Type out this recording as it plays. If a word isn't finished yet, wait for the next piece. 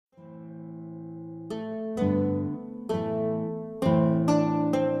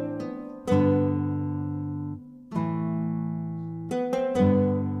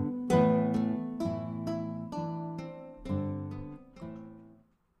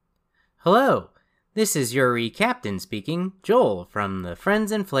Hello, this is your captain speaking, Joel from the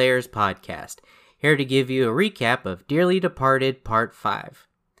Friends and Flayers podcast, here to give you a recap of Dearly Departed Part 5.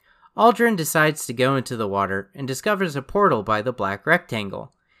 Aldrin decides to go into the water and discovers a portal by the black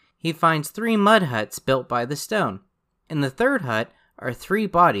rectangle. He finds 3 mud huts built by the stone. In the third hut are 3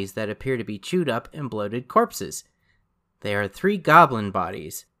 bodies that appear to be chewed up and bloated corpses. They are 3 goblin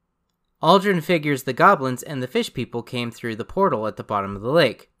bodies. Aldrin figures the goblins and the fish people came through the portal at the bottom of the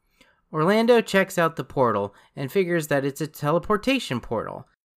lake. Orlando checks out the portal and figures that it's a teleportation portal.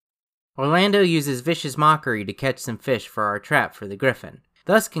 Orlando uses Vicious Mockery to catch some fish for our trap for the griffin.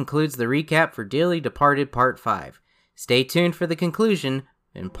 Thus concludes the recap for Dearly Departed Part 5. Stay tuned for the conclusion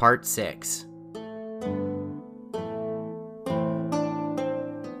in Part 6.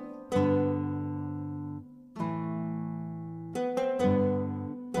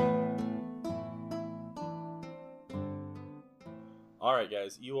 Alright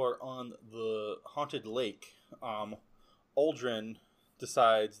guys, you are on the haunted lake. Aldrin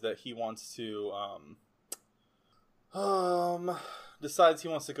decides that he wants to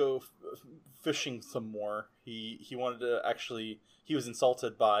go fishing some more. He wanted to he was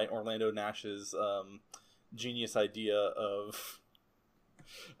insulted by Orlando Nash's genius idea of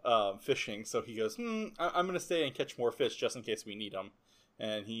fishing, so he goes, I'm gonna stay and catch more fish just in case we need them.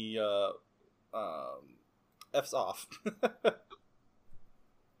 And he F's off.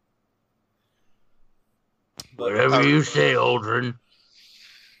 Whatever you say, Aldrin.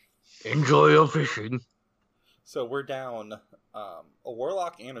 Enjoy your fishing. So we're down a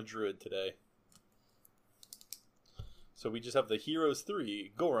warlock and a druid today. So we just have the heroes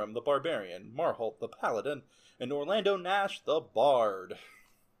 3, Gorham the barbarian, Marholt the paladin, and Orlando Nash the bard.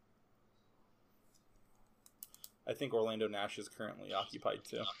 I think Orlando Nash is currently occupied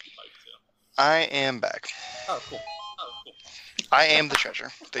too. I am back. Oh, cool. I am the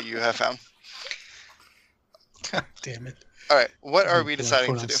treasure that you have found. God damn it. Alright, what are we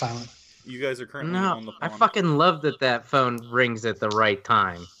deciding to do? Silent. You guys are currently on the I pond. fucking love that phone rings at the right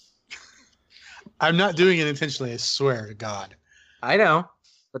time. I'm not doing it intentionally, I swear to God. I know,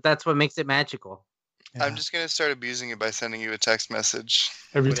 but that's what makes it magical. Yeah. I'm just going to start abusing it by sending you a text message.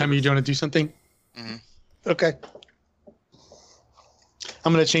 Every time you don't want to do something? Mm-hmm. Okay.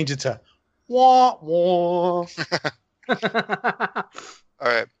 I'm going to change it to wah wah.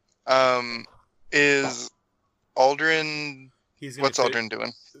 Alright. Is Aldrin... What's Aldrin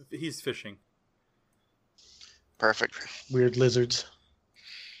doing? He's fishing. Perfect. Weird lizards.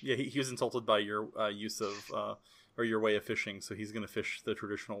 Yeah, he was insulted by your use of or your way of fishing, so he's going to fish the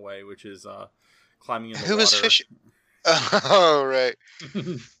traditional way, which is climbing in the water. Who is fishing? Oh, right.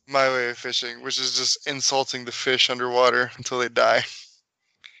 My way of fishing, which is just insulting the fish underwater until they die.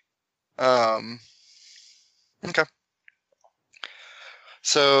 Okay.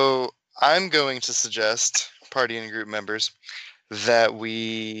 So I'm going to suggest, party and group members, that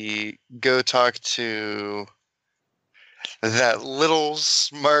we go talk to that little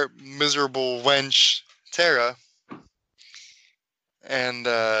smart miserable wench Tara and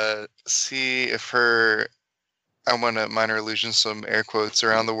see if her, I want to minor illusion some air quotes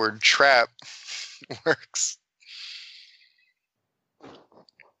around the word trap works.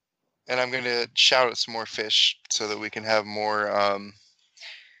 And I'm going to shout at some more fish so that we can have more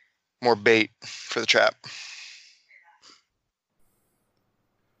bait for the trap.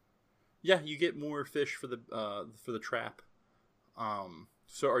 Yeah, you get more fish for the trap.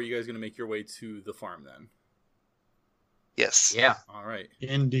 So are you guys going to make your way to the farm then? Yes. Yeah. All right.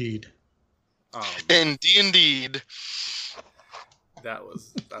 Indeed. Indeed. That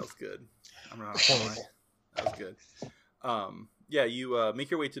was good. I'm not gonna lie. That was good. Yeah, you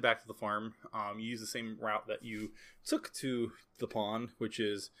make your way back to the farm. You use the same route that you took to the pond, which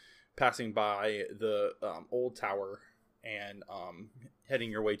is passing by the old tower and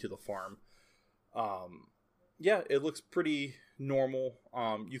heading your way to the farm. Yeah, it looks pretty normal.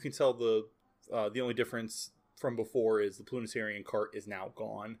 You can tell the only difference from before is the Planetarian cart is now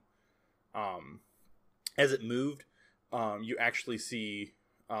gone. As it moved, you actually see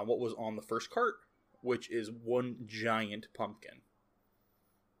what was on the first cart, which is one giant pumpkin.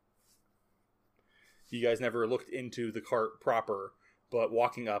 You guys never looked into the cart proper, but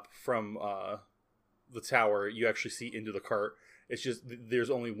walking up from the tower, you actually see into the cart. It's just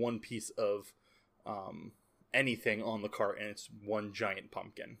there's only one piece of anything on the cart, and it's one giant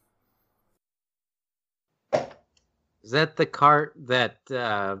pumpkin. Is that the cart that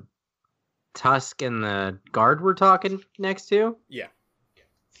Tusk and the guard were talking next to? Yeah.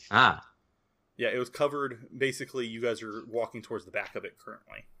 Ah. Yeah, it was covered. Basically, you guys are walking towards the back of it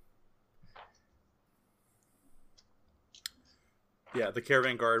currently. Yeah, the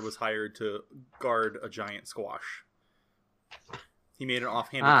caravan guard was hired to guard a giant squash. He made an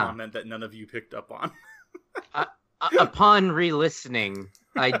offhanded comment that none of you picked up on. Upon re-listening,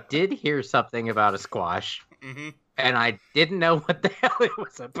 I did hear something about a squash, and I didn't know what the hell it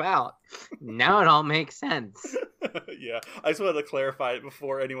was about. Now it all makes sense. Yeah, I just wanted to clarify it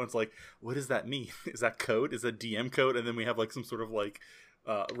before anyone's like, what does that mean? Is that code? Is that DM code? And then we have like some sort of like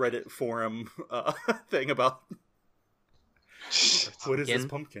Reddit forum thing about what is this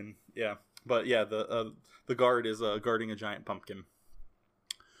pumpkin? Yeah, but yeah, the guard is guarding a giant pumpkin.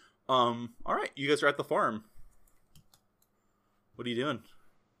 All right, you guys are at the farm. What are you doing?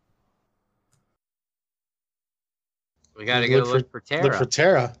 We gotta go look for Tara. Look for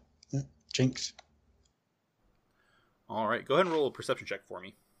Tara. Jinx. All right, go ahead and roll a perception check for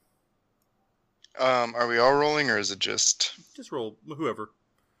me. Are we all rolling, or is it just roll whomever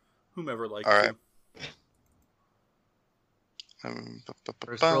likes. All right.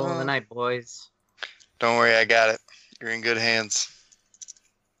 First roll of the night, boys. Don't worry, I got it. You're in good hands.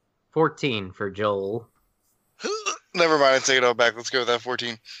 14 for Joel. Never mind, I take it all back. Let's go with that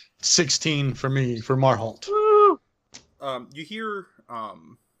 14. 16 for me, for Marholt. Woo! You hear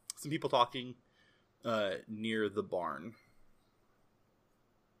some people talking near the barn.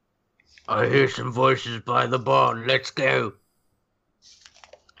 I hear some voices by the barn. Let's go.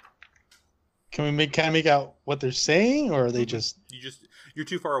 Can I make out what they're saying, or are they just... You're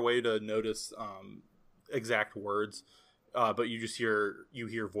too far away to notice exact words, but you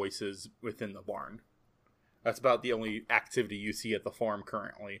hear voices within the barn. That's about the only activity you see at the farm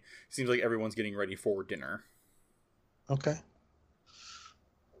currently. It seems like everyone's getting ready for dinner. Okay.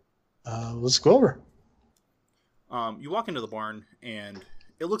 Let's go over. You walk into the barn, and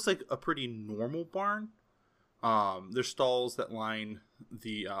it looks like a pretty normal barn. There's stalls that line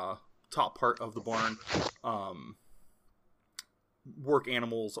the top part of the barn. Work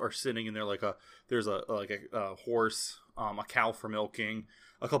animals are sitting in there there's a horse, a cow for milking,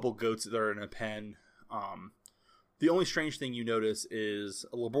 a couple goats that are in a pen. The only strange thing you notice is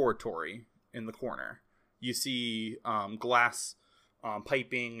a laboratory in the corner. You see glass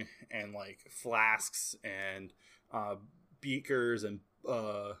piping and like flasks and beakers and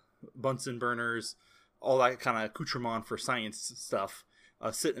Bunsen burners, all that kind of accoutrement for science stuff.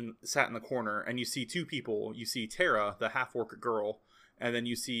 Sat in the corner, and you see two people. You see Tara, the half-orc girl, and then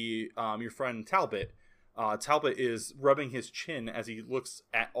you see your friend Talbot. Talbot is rubbing his chin as he looks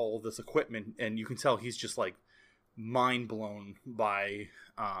at all of this equipment, and you can tell he's just like mind blown by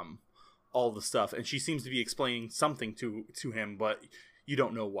all the stuff. And she seems to be explaining something to him, but you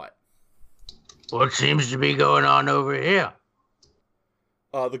don't know what. What seems to be going on over here?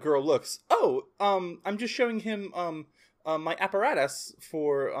 The girl looks. Oh, I'm just showing him my apparatus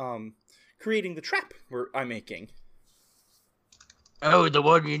for creating the trap I'm making. Oh, the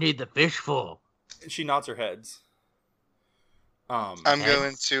one you need the fish for. She nods her heads. I'm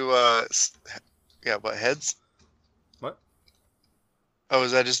going to what, heads? What? Oh,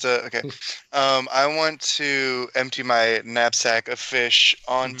 is that just okay. I want to empty my knapsack of fish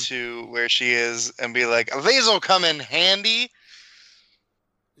onto where she is and be like, these'll come in handy.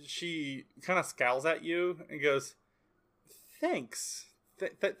 She kind of scowls at you and goes, thanks.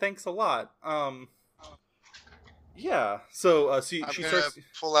 Thanks a lot. Yeah. So she starts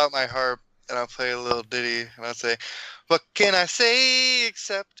pull out my harp and I'll play a little ditty and I'll say, "What can I say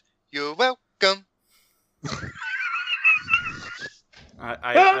except you're welcome?"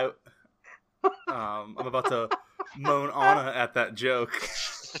 I'm about to moan Anna at that joke.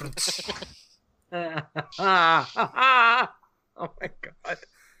 Oh my god.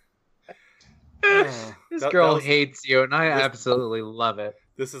 This girl hates you, and I absolutely love it.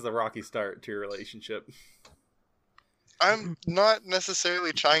 This is a rocky start to your relationship. I'm not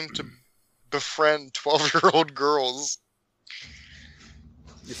necessarily trying to befriend 12-year-old girls.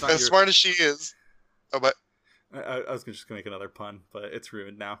 As smart as she is. Oh, but I was just going to make another pun, but it's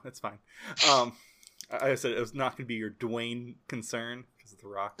ruined now. It's fine. I said it was not going to be your Dwayne concern because of The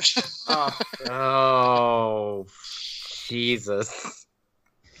Rock. Oh, Jesus.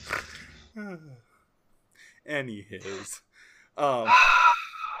 Anywho,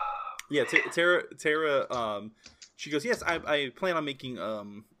 yeah, Tara, she goes, yes, I plan on making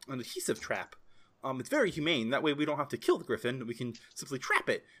an adhesive trap. It's very humane. That way we don't have to kill the griffin. We can simply trap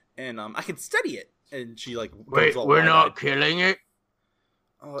it, and I can study it. And she like, wait, we're not killing it.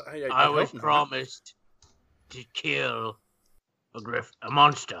 I was promised to kill a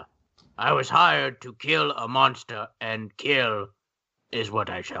monster. I was hired to kill a monster, and kill is what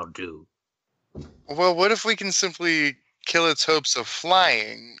I shall do. Well, what if we can simply kill its hopes of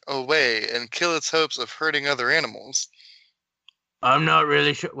flying away and kill its hopes of hurting other animals? I'm not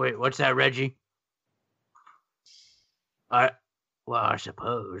really sure. Wait, what's that, Reggie? I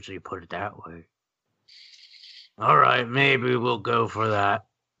suppose you put it that way. All right, maybe we'll go for that.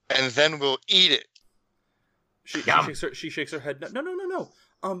 And then we'll eat it. She shakes her head. No.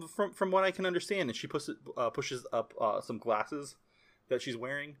 From what I can understand, and she pushes up some glasses that she's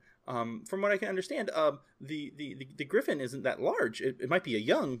wearing. From what I can understand, the griffin isn't that large. It might be a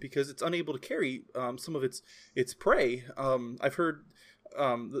young because it's unable to carry some of its prey. I've heard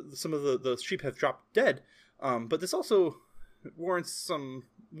some of the sheep have dropped dead, but this also warrants some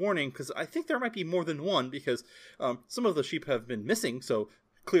warning because I think there might be more than one because some of the sheep have been missing. So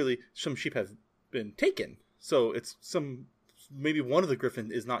clearly, some sheep have been taken. So it's maybe one of the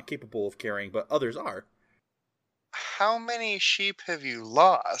griffin is not capable of carrying, but others are. How many sheep have you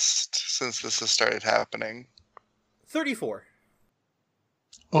lost since this has started happening? 34.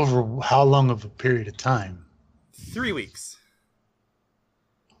 Over how long of a period of time? 3 weeks.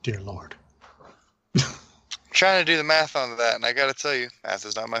 Dear Lord. I'm trying to do the math on that, and I gotta tell you, math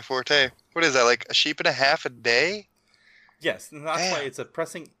is not my forte. What is that, like a sheep and a half a day? Yes, and that's why it's a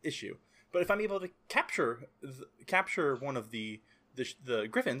pressing issue. But if I'm able to capture one of the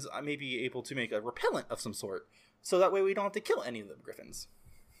griffins, I may be able to make a repellent of some sort. So that way we don't have to kill any of the griffins.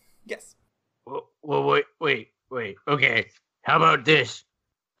 Yes. Well, wait. Okay, how about this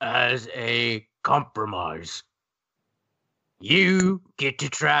as a compromise? You get to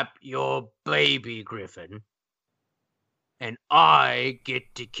trap your baby griffin, and I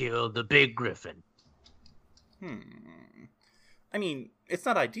get to kill the big griffin. I mean, it's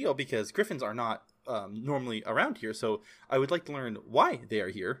not ideal because griffins are not normally around here, so I would like to learn why they are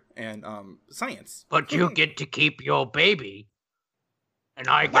here and science. But you get to keep your baby, and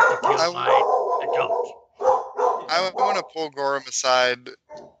I get to kill my adult. I want to pull Gorham aside.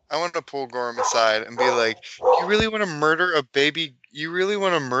 I want to pull Gorham aside and be like, "You really want to murder a baby? You really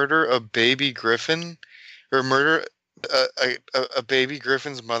want to murder a baby griffin, or murder a baby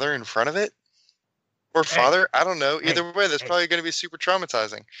griffin's mother in front of it, or father? I don't know. Either way, that's probably going to be super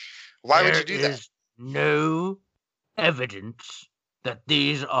traumatizing. Why would you do that? There is no evidence that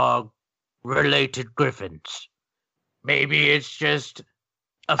these are related griffins. Maybe it's just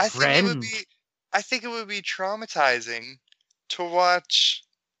a friend. I think it would be traumatizing to watch.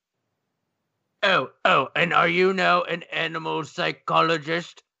 Oh, and are you now an animal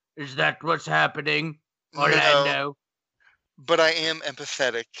psychologist? Is that what's happening, Orlando? No, but I am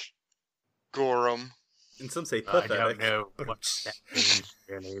empathetic, Gorham. And some say pathetic. I don't know what that means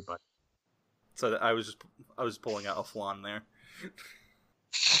really, but so I was just pulling out a flan there.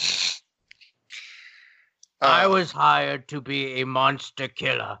 I was hired to be a monster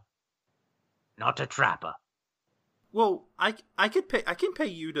killer, not a trapper. Well, I can pay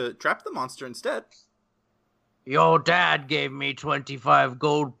you to trap the monster instead. Your dad gave me 25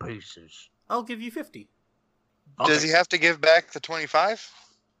 gold pieces. I'll give you 50. Okay. Does he have to give back the 25?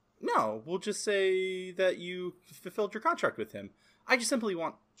 No, we'll just say that you fulfilled your contract with him. I just simply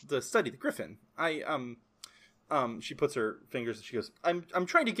want to study the griffin. She puts her fingers and she goes, I'm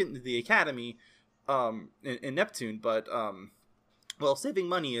trying to get into the academy in Neptune, but well, saving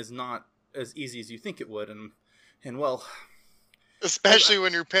money is not as easy as you think it would, and well, especially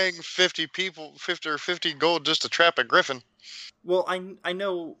when you're paying 50 gold just to trap a griffin. Well, I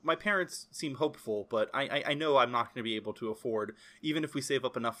know my parents seem hopeful, but I know I'm not going to be able to afford, even if we save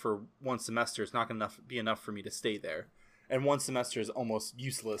up enough for one semester, it's not going to be enough for me to stay there. And one semester is almost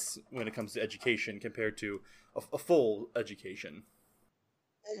useless when it comes to education compared to a full education.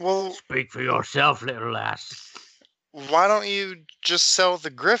 Well, speak for yourself, little lass. Why don't you just sell the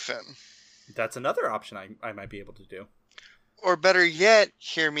griffin? That's another option I might be able to do. Or better yet,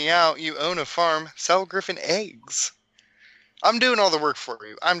 hear me out, you own a farm, sell griffin eggs. I'm doing all the work for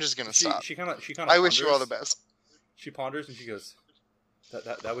you. I'm just gonna stop. She kind of. I wish you all the best. She ponders and she goes,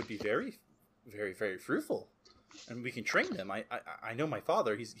 "That would be very, very, very fruitful, and we can train them. I know my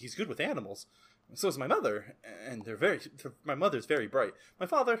father. He's good with animals, and so is my mother. And my mother's very bright. My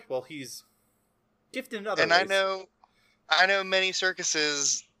father, well, he's gifted in other ways. And I know many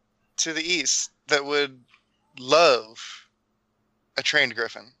circuses to the east that would love a trained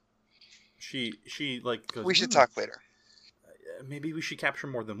griffin. She like goes, we should talk later. Maybe we should capture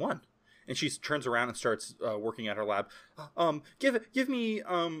more than one. And she turns around and starts working at her lab. Give me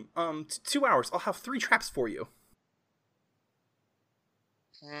 2 hours. I'll have 3 traps for you.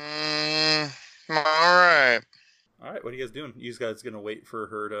 All right. All right. What are you guys doing? You guys gonna wait for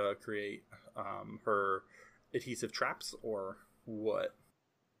her to create her adhesive traps, or what?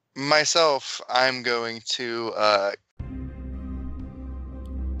 Myself, I'm going to.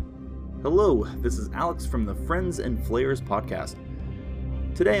 Hello, this is Alex from the Friends and Flayers podcast.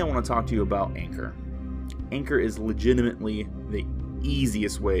 Today I want to talk to you about Anchor. Anchor is legitimately the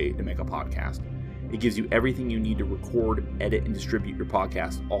easiest way to make a podcast. It gives you everything you need to record, edit, and distribute your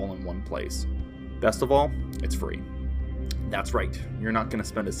podcast all in one place. Best of all, it's free. That's right, you're not going to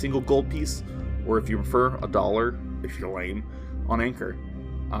spend a single gold piece, or if you prefer, $1, if you're lame, on Anchor.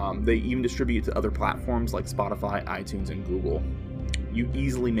 They even distribute to other platforms like Spotify, iTunes, and Google. You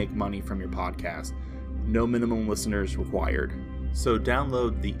easily make money from your podcast. No minimum listeners required. So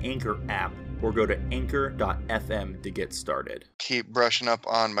download the Anchor app or go to anchor.fm to get started. Keep brushing up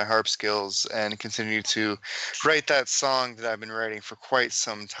on my harp skills and continue to write that song that I've been writing for quite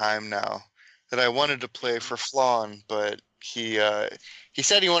some time now that I wanted to play for Flawn, but he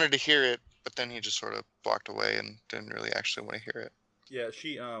said he wanted to hear it, but then he just sort of walked away and didn't really actually want to hear it. Yeah,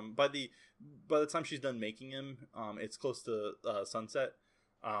 she by the time she's done making him, it's close to sunset.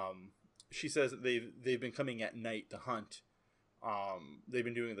 She says that they've been coming at night to hunt. They've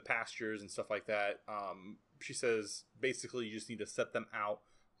been doing the pastures and stuff like that. She says basically you just need to set them out,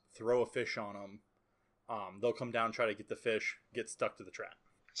 throw a fish on them. They'll come down, try to get the fish, get stuck to the trap.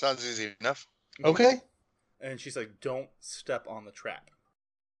 Sounds easy enough. Okay. And she's like, don't step on the trap.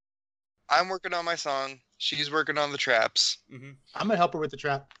 I'm working on my song. She's working on the traps. Mm-hmm. I'm gonna help her with the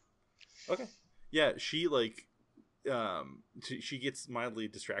trap. Okay. Yeah, she like, she gets mildly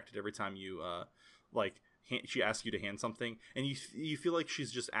distracted every time you she asks you to hand something, and you feel like she's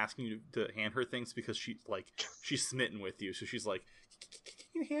just asking you to hand her things because she's smitten with you. So she's like,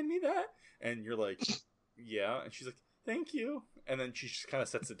 "Can you hand me that?" And you're like, "Yeah." And she's like, "Thank you." And then she just kind of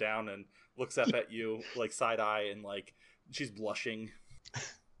sets it down and looks up at you like side eye, and like she's blushing.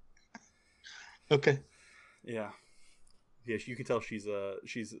 Okay. Yeah. You can tell she's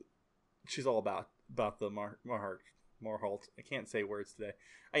all about the Marholt. I can't say words today.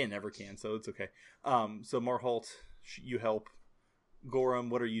 I never can, so it's okay. So Marholt, you help. Gorham,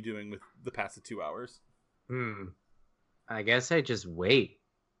 what are you doing with the past 2 hours? I guess I just wait.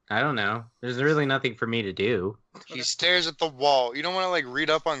 I don't know. There's really nothing for me to do. He stares at the wall. You don't want to like read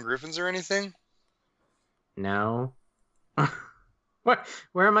up on griffins or anything? No.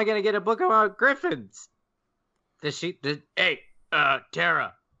 Where am I gonna get a book about griffins? Hey,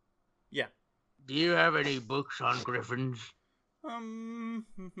 Tara. Yeah. Do you have any books on griffins? And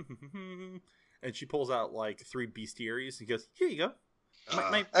she pulls out like 3 bestiaries and goes, "Here you go.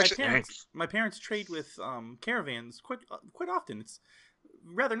 My parents trade with caravans quite often. It's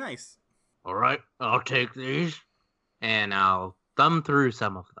rather nice." All right, I'll take these. And I'll thumb through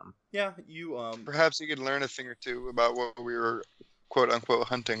some of them. Yeah, you Perhaps you could learn a thing or two about what we were quote unquote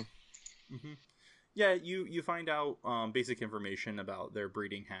hunting. Mm-hmm. Yeah, you find out basic information about their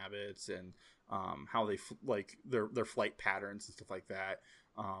breeding habits and how they their flight patterns and stuff like that.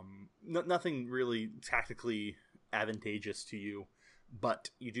 Nothing really tactically advantageous to you, but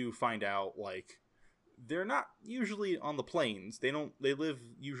you do find out like they're not usually on the plains. They live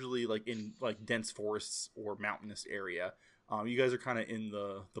usually like in like dense forests or mountainous area. You guys are kind of in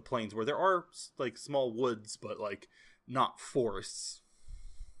the plains where there are like small woods, but like not forests.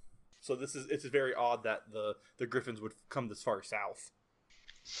 So it's very odd that the griffins would come this far south.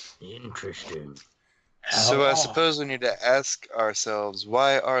 Interesting. So I suppose we need to ask ourselves,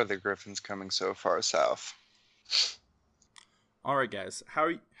 why are the griffins coming so far south? All right, guys. How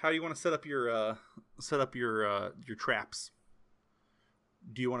do you want to set up your traps?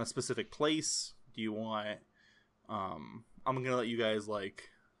 Do you want a specific place? Do you want I'm gonna let you guys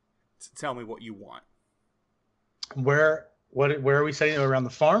like tell me what you want. Where are we setting it around the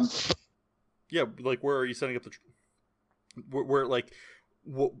farm? Yeah, like where are you setting up where like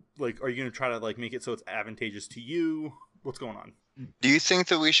what like are you gonna try to like make it so it's advantageous to you? What's going on? Do you think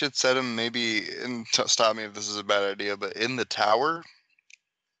that we should set them maybe, and stop me if this is a bad idea, but in the tower?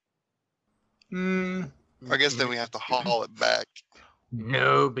 I guess then we have to haul it back.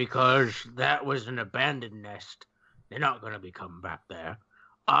 No, because that was an abandoned nest. They're not going to be coming back there.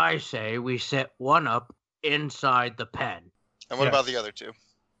 I say we set one up inside the pen. And what about the other 2?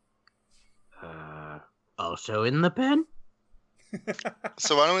 Also in the pen?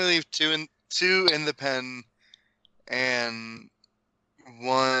 So why don't we leave two in the pen and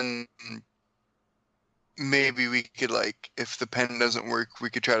one, maybe we could like, if the pen doesn't work, we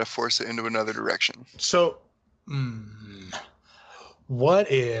could try to force it into another direction. So, what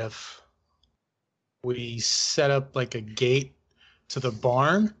if we set up like a gate to the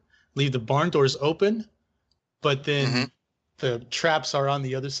barn, leave the barn doors open, but then the traps are on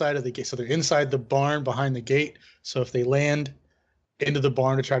the other side of the gate. So they're inside the barn behind the gate. So if they land into the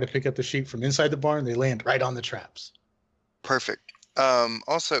barn to try to pick up the sheep from inside the barn, they land right on the traps. Perfect.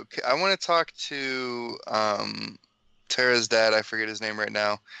 Also, I want to talk to Tara's dad, I forget his name right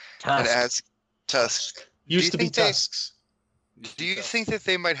now, and Tusk. ask Tusk. Used to be think they- tusks. Do you think that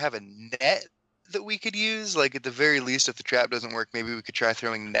they might have a net that we could use? Like at the very least, if the trap doesn't work, maybe we could try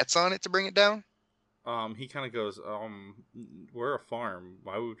throwing nets on it to bring it down. He kind of goes, we're a farm.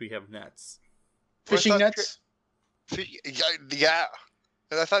 Why would we have nets? Well, I Fishing thought nets. Yeah.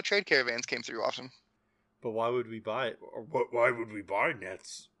 I thought trade caravans came through often. But why would we buy it? Or why would we buy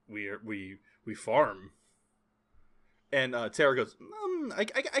nets? We farm. And Tara goes, I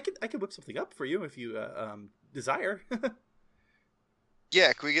could whip something up for you if you desire.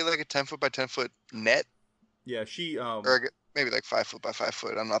 Yeah, can we get like a 10 foot by 10 foot net, Yeah, she or maybe like 5 foot by 5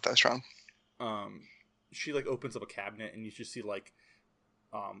 foot? I'm not that strong. she like opens up a cabinet and you just see like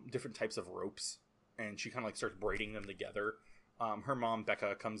different types of ropes, and she kind of like starts braiding them together. Her mom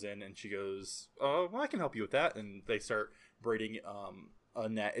Becca comes in and she goes, "Oh, well, I can help you with that." And they start braiding a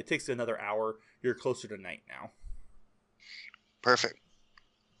net. It takes another hour. You're closer to night now. Perfect.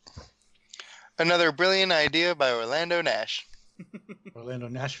 Another brilliant idea by Orlando Nash. Orlando,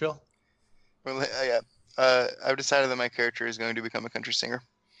 Nashville. Yeah. I've decided that my character is going to become a country singer.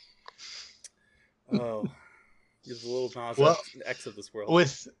 Oh, you're the little Nas Well, X of this world.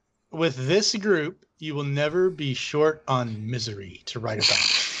 With this group, you will never be short on misery to write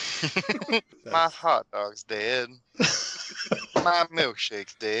about. My hot dog's dead. My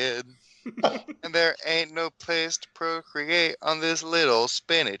milkshake's dead. And there ain't no place to procreate on this little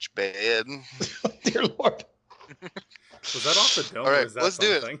spinach bed. Dear Lord. Was that off the dome? All right, or is that let's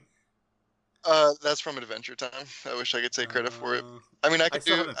do it. something? That's from Adventure Time. I wish I could take credit for it. I mean, I I can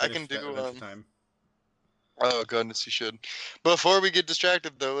still do. haven't I can finished that do. Adventure Time. Oh goodness, you should. Before we get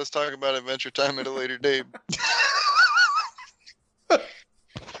distracted, though, let's talk about Adventure Time at a later date.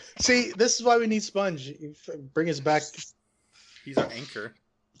 See, this is why we need Sponge. Bring us back. He's our anchor.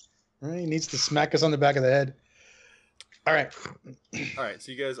 Right? He needs to smack us on the back of the head. All right. All right,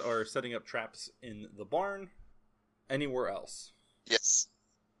 so you guys are setting up traps in the barn. Anywhere else Yes.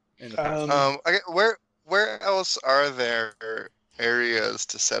 in the past? Okay, where else are there areas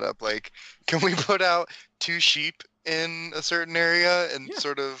to set up? Like, can we put out 2 sheep in a certain area and Yeah.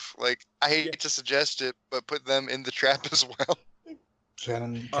 sort of like, I hate to suggest it, but put them in the trap as well?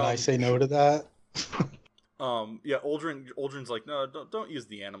 Can I say no to that? Yeah, Aldrin's like, no, don't use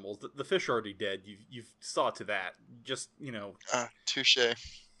the animals. The fish are already dead. You've saw to that. Just Touche.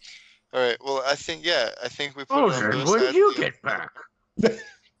 All right. Well, I think we put it on Aldrin, both when did sides you of the- get back?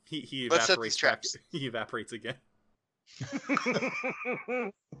 he Let's set evaporates these back. traps. He evaporates again.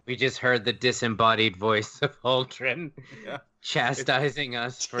 We just heard the disembodied voice of Aldrin Yeah. chastising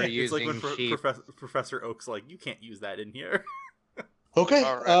us for It's like using when sheep. Professor Oak's like, you can't use that in here. Okay.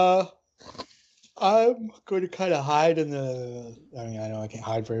 All right. I'm going to kind of hide in the. I mean, I know I can't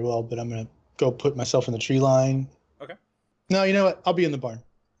hide very well, but I'm going to go put myself in the tree line. Okay. No, you know what? I'll be in the barn.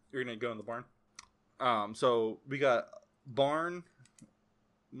 You're gonna go in the barn. So we got barn,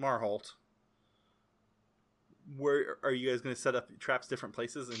 Marholt. Where are you guys gonna set up traps different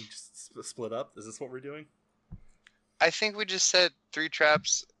places and just split up? Is this what we're doing? I think we just set 3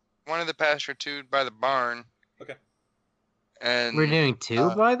 traps, 1 in the pasture, 2 by the barn. Okay. And We're doing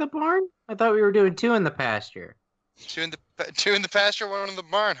 2 by the barn? I thought we were doing 2 in the pasture. 2 in the pasture, 1 in the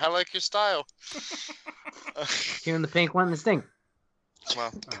barn. I like your style. 2 in the pink, 1 in the stink.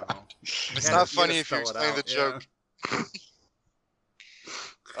 Well, Oh. it's You not gotta funny if you spell it explain the out,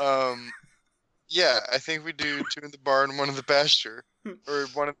 joke. Yeah, I think we do 2 in the barn, 1 in the pasture, or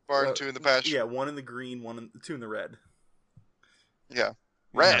 1 in the barn, 2 in the pasture. Yeah, 1 in the green, 2 in the red. Yeah.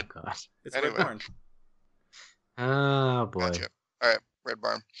 Red. Oh, God. It's Anyway. red barn. Oh, boy. Gotcha. All right, red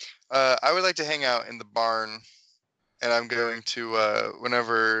barn. I would like to hang out in the barn, and I'm going to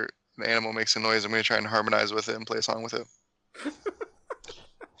whenever the animal makes a noise, I'm going to try and harmonize with it and play a song with it.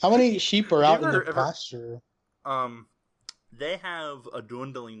 How many sheep are Have out you in the ever- pasture? They have a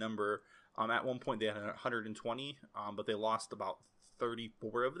dwindling number. At one point they had 120, but they lost about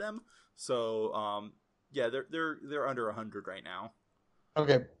 34 of them. So, yeah, they're under 100 right now.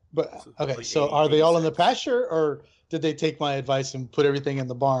 Okay, but So, okay. like So 80, are they all in the 86. pasture, or did they take my advice and put everything in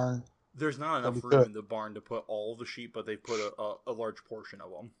the barn? There's not enough That'd be room good. in the barn to put all the sheep, but they put a large portion of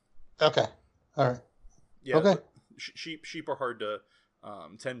them. Okay. All right. Yeah. Okay. Sheep are hard to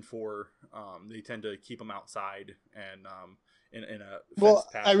tend for. They tend to keep them outside and in a Well,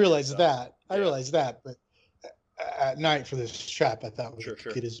 fenced I pasture, realize so, that. I yeah. realize that, but at night for this trap, I thought we Sure, could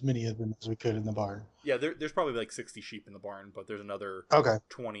sure. get as many of them as we could in the barn. Yeah, there's probably like 60 sheep in the barn, but there's another Okay.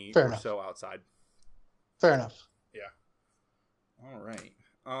 20 Fair or enough. so outside. Fair enough. All right.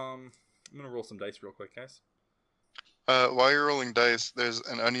 I'm gonna roll some dice real quick, guys. While you're rolling dice, there's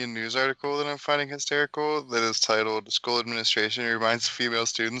an Onion News article that I'm finding hysterical that is titled "School Administration Reminds Female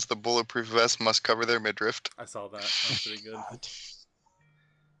Students the Bulletproof Vest Must Cover Their Midriff." I saw that. That's pretty good.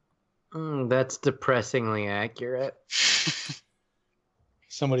 That's depressingly accurate.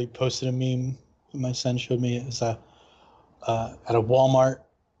 Somebody posted a meme my son showed me. It was at a Walmart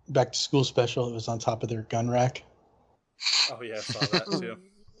back to school special. It was on top of their gun rack. Oh yeah, I saw that too.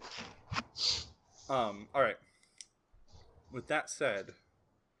 All right. With that said,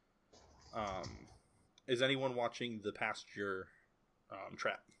 is anyone watching the pasture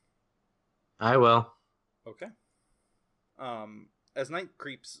trap? I will. Okay. As night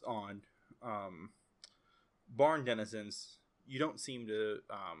creeps on, barn denizens, you don't seem to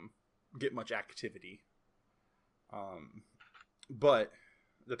get much activity. But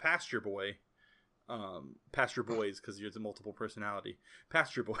the pasture boys, because you're the multiple personality,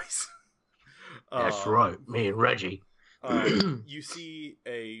 pasture boys. That's right, me and Reggie. You see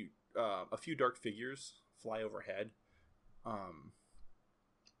a few dark figures fly overhead.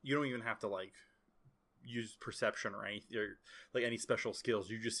 You don't even have to use perception or any special skills.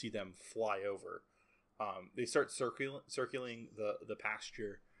 You just see them fly over. They start circling the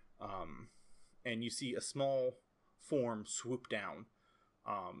pasture, and you see a small form swoop down.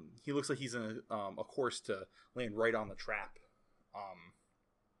 He looks like he's in a course to land right on the trap.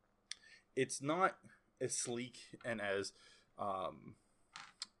 It's not as sleek and as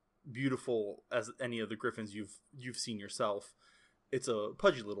beautiful as any of the griffins you've seen yourself. It's a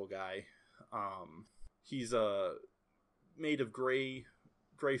pudgy little guy. He's made of gray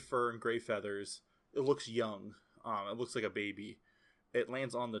fur and gray feathers. It looks young. It looks like a baby. It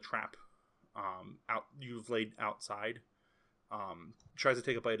lands on the trap you've laid outside. Tries to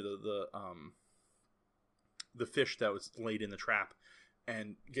take a bite of the fish that was laid in the trap,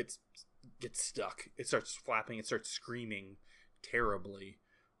 and gets stuck. It starts flapping. It starts screaming terribly.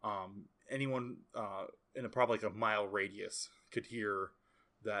 Anyone in probably a mile radius could hear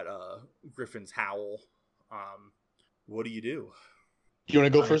that griffin's howl. What do? You want to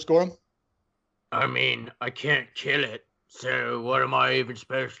go first, Gorham? I mean, I can't kill it, so what am I even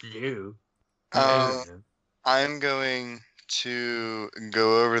supposed to do? I'm going to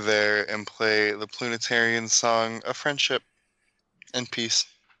go over there and play the Planetarian song of friendship and peace.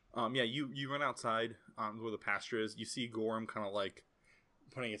 Yeah, you run outside where the pasture is. You see Gorham kind of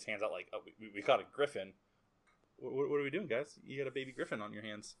putting his hands out oh, we caught a griffin. What are we doing, guys? You got a baby griffin on your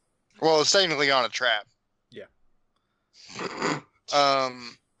hands. Well, it's technically on a trap. Yeah.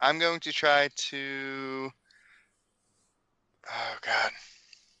 I'm going to try to... Oh, God.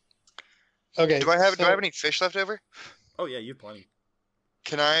 Okay. Do I have any fish left over? Oh, yeah, you have plenty.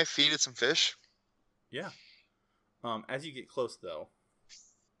 Can I feed it some fish? Yeah. As you get close, though...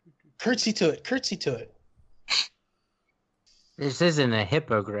 Curtsy to it. This isn't a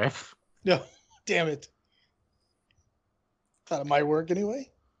hippogriff. No, damn it. Thought it might work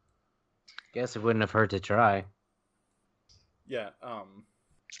anyway. Guess it wouldn't have hurt to try. Yeah,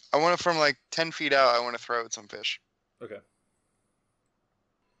 I want it from 10 feet out. I want to throw it some fish. Okay.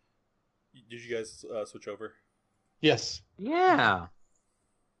 Did you guys switch over? Yes. Yeah.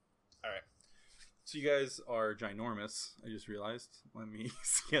 All right. So you guys are ginormous. I just realized. Let me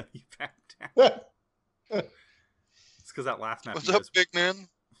scale you back down. It's because that last map. What's up, big man?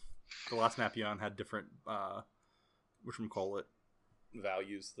 The last map you on had different,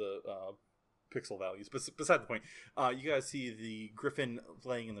 values, the pixel values. But beside the point, you guys see the griffin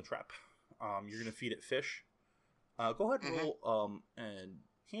laying in the trap. You're gonna feed it fish. Go ahead and roll and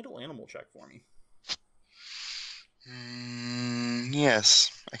handle animal check for me. Yes,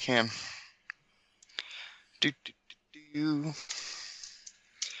 I can.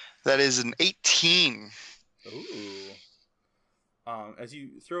 That is an 18. Ooh. As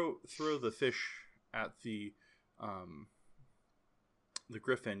you throw the fish at the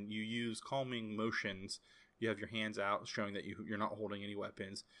griffin, you use calming motions. You have your hands out, showing that you're not holding any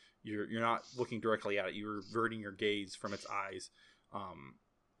weapons. You're not looking directly at it. You're averting your gaze from its eyes.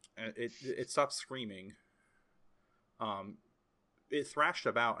 It stops screaming. It thrashed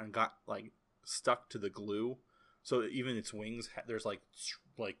about and got stuck to the glue, so even its wings there's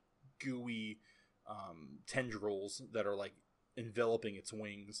gooey tendrils that are enveloping its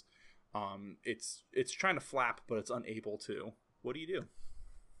wings. It's trying to flap, but it's unable to. What do you do?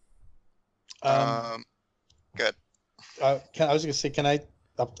 Good. I was gonna say, I'm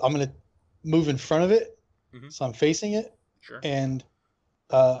gonna move in front of it, so I'm facing it. Sure. And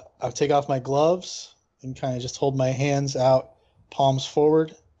I'll take off my gloves and kind of just hold my hands out, palms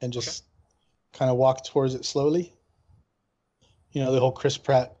forward, and just kind of walk towards it slowly. The whole Chris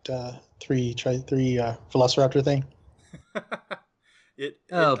Pratt 3 Velociraptor thing.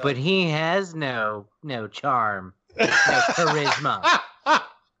 But he has no charm, no charisma.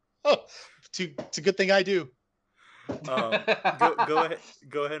 It's a good thing I do. Go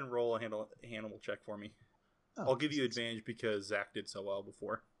ahead and roll a Hannibal check for me. Oh, I'll give you advantage because Zach did so well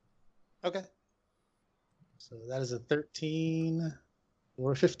before. Okay. So that is a 13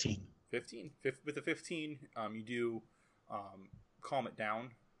 or a 15. 15. With a 15, you do calm it down.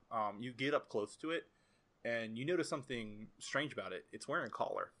 You get up close to it, and you notice something strange about it. It's wearing a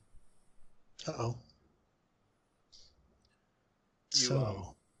collar. Uh-oh.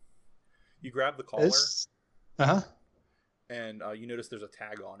 You grab the collar. Uh-huh. And you notice there's a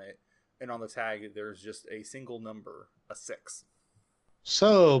tag on it. And on the tag, there's just a single number, a 6.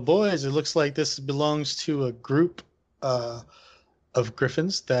 So, boys, it looks like this belongs to a group of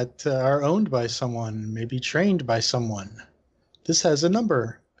griffins that are owned by someone, maybe trained by someone. This has a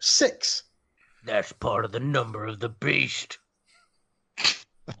number, 6. That's part of the number of the beast.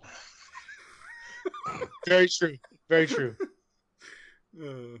 Very true. Very true.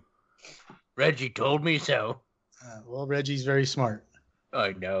 Reggie told me so. Well, Reggie's very smart.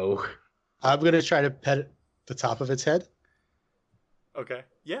 I know. I'm going to try to pet the top of its head. Okay.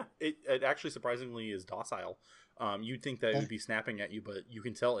 Yeah, it actually surprisingly is docile. You'd think that it would be snapping at you, but you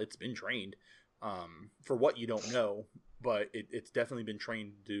can tell it's been trained. For what you don't know, but it's definitely been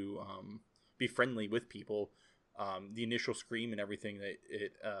trained to be friendly with people. The initial scream and everything that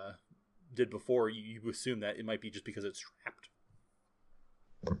it did before, you assume that it might be just because it's trapped.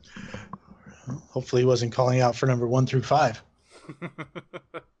 Hopefully he wasn't calling out for number 1 through 5.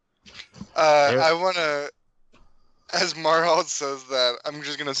 I want to, as Marhald says that, I'm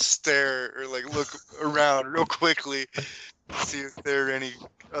just going to stare or look around real quickly to see if there are any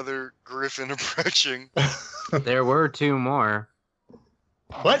other griffin approaching. There were 2 more.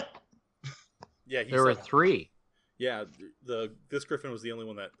 What? Yeah, there were 3. Yeah, this griffin was the only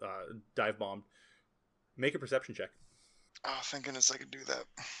one that dive bombed. Make a perception check. Oh, thank goodness I could do that.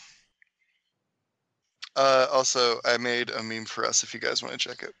 Also, I made a meme for us if you guys want to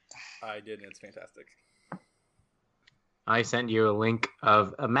check it. I did, and it's fantastic. I sent you a link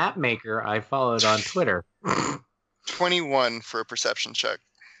of a map maker I followed on Twitter. 21 for a perception check.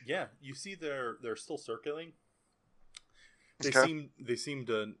 Yeah, you see they're still circling. Okay. They seem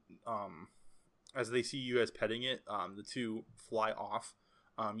to as they see you guys petting it, the 2 fly off.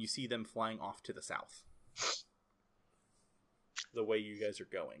 You see them flying off to the south. The way you guys are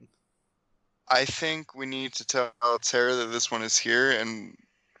going. I think we need to tell Tara that this one is here, and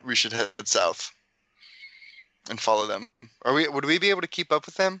we should head south and follow them. Would we be able to keep up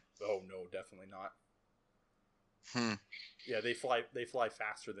with them? Oh no, definitely not. Yeah, they fly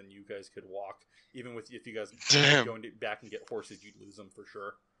faster than you guys could walk. Even if you guys going back and get horses, you'd lose them for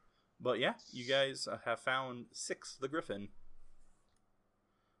sure. But yeah, you guys have found 6, the griffin,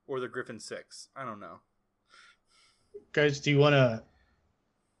 or the griffin 6. I don't know. Guys, do you want to?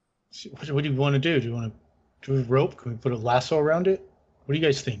 What do you want to do? Do you want to do a rope? Can we put a lasso around it? What do you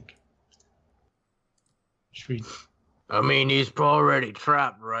guys think? Should we? I mean, he's already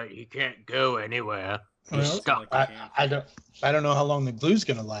trapped, right? He can't go anywhere. He's stuck. I don't know how long the glue's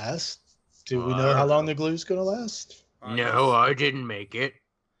gonna last. Do we know how long the glue's gonna last? No, I didn't make it.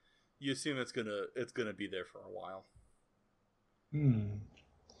 You assume it's gonna be there for a while.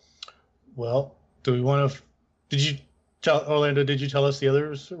 Well, do we want to? Did you tell Orlando? Did you tell us the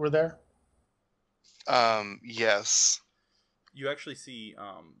others were there? Yes. You actually see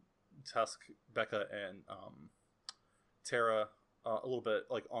Tusk, Becca, and Tara a little bit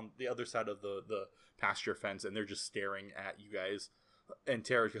like on the other side of the pasture fence, and they're just staring at you guys. And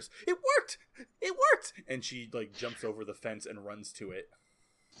Tara goes, "It worked! It worked!" And she jumps over the fence and runs to it.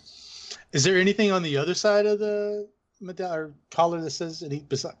 Is there anything on the other side of the collar that says any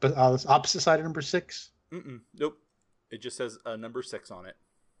opposite side of number 6? Nope. It just says number 6 on it.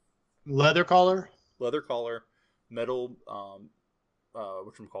 Leather collar. Leather collar, metal.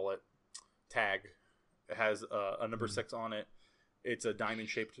 Whatchamacallit, tag. It has a number 6 on it. It's a diamond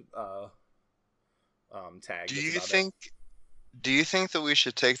shaped tag. Do you think that we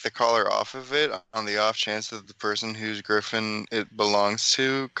should take the collar off of it on the off chance that the person whose griffin it belongs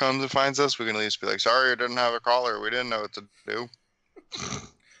to comes and finds us? We can at least be like, "Sorry, it didn't have a collar. We didn't know what to do."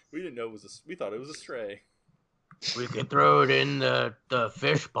 We didn't know we thought it was a stray. We could throw it in the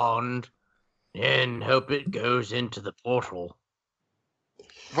fish pond and hope it goes into the portal.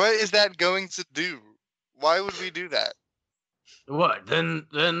 What is that going to do? Why would we do that? What? Then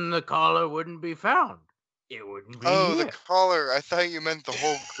the collar wouldn't be found. It wouldn't be here. The collar. I thought you meant the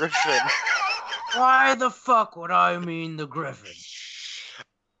whole griffin. Why the fuck would I mean the griffin?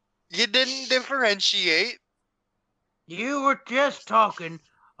 You didn't differentiate. You were just talking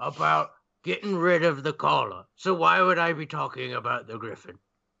about getting rid of the caller. So why would I be talking about the griffin?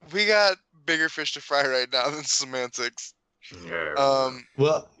 We got bigger fish to fry right now than semantics.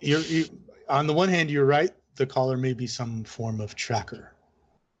 Well, you on the one hand, you're right. The caller may be some form of tracker.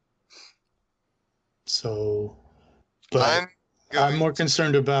 So, but I'm more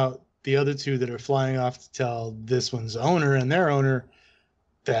concerned about the other two that are flying off to tell this one's owner and their owner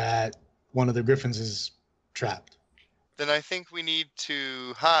that one of the griffins is trapped. Then I think we need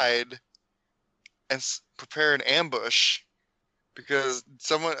to hide and prepare an ambush, because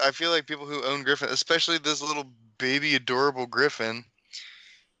I feel like people who own griffin, especially this little baby adorable griffin,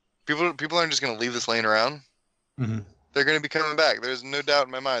 people aren't just going to leave this laying around. Mm-hmm. They're going to be coming back. There's no doubt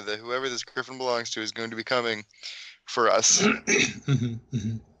in my mind that whoever this griffin belongs to is going to be coming for us. Mm-hmm.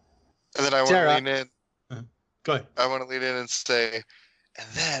 Mm-hmm. And then I want to lean in. Go ahead. I want to lean in and say, and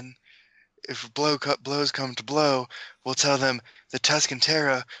then if blows come to blow, we'll tell them the Tuscan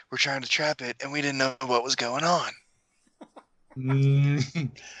Terra were trying to trap it, and we didn't know what was going on. Wow,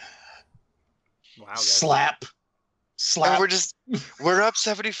 guys. Slap. And we're up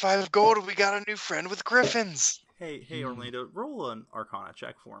 75 gold, and we got a new friend with griffins. Hey, Orlando, roll an Arcana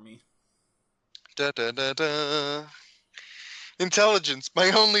check for me. Da da da da. Intelligence,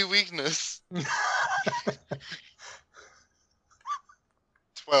 my only weakness.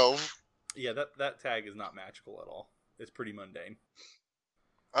 12. Yeah, that tag is not magical at all. It's pretty mundane.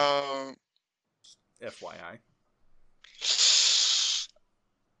 FYI.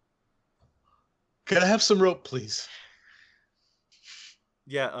 Could I have some rope, please?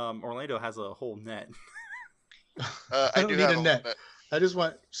 Yeah, Orlando has a whole net. I don't need a net. I just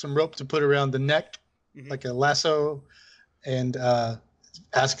want some rope to put around the neck, like a lasso, and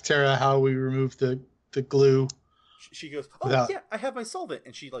ask Tara how we remove the glue. She goes, "Oh yeah, I have my solvent,"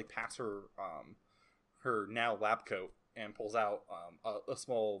 and she like passes her her now lab coat and pulls out a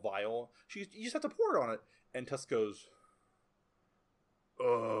small vial. You just have to pour it on it. And Tusk goes,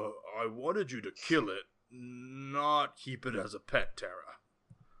 I wanted you to kill it, not keep it as a pet, Tara.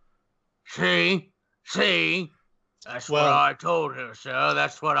 See? That's what I told her, sir.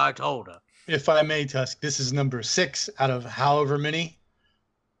 That's what I told her. If I may, Tusk, this is number 6 out of however many.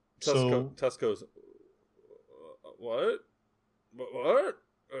 Tusk goes, what? What?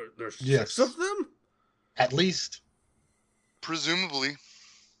 There's 6 of them? At least. Presumably.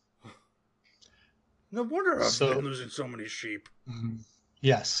 No wonder I've been losing so many sheep.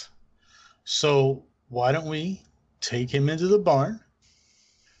 Yes. So why don't we take him into the barn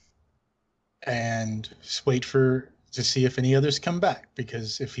and just wait to see if any others come back?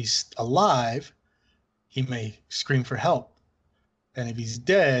 Because if he's alive, he may scream for help. And if he's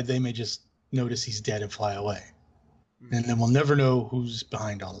dead, they may just notice he's dead and fly away. And then we'll never know who's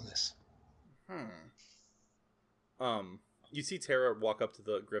behind all of this. You see Tara walk up to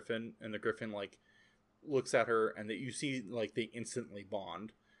the griffin, and the griffin like looks at her, and that you see like they instantly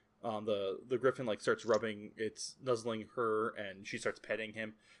bond. The griffin like starts rubbing, it's nuzzling her, and she starts petting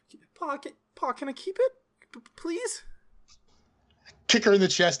him. Pa, can I keep it, please? Kick her in the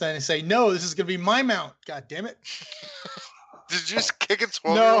chest and say, "No, this is gonna be my mount. God damn it!" Did you just kick a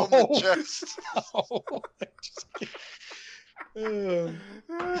 12-year-old in the chest? No.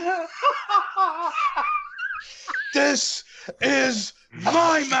 This is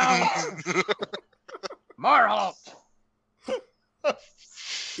my mount. Marhalt.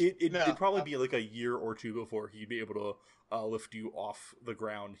 It'd probably be like a year or two before he'd be able to lift you off the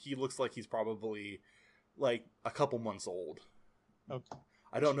ground. He looks like he's probably like a couple months old. Okay.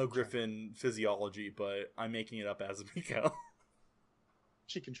 I don't know Griffin physiology, but I'm making it up as we go.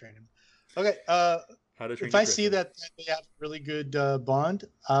 She can train him. Okay. If I see that they have really good bond,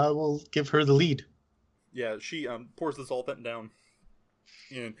 I will give her the lead. Yeah, she pours the solvent down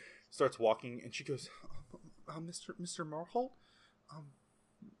and starts walking, and she goes, Mr. Marholt,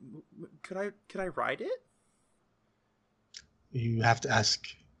 could I ride it? You have to ask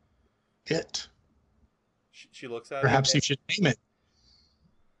it. She looks at Perhaps it. you should name it.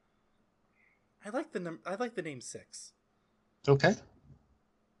 I like the name 6. Okay.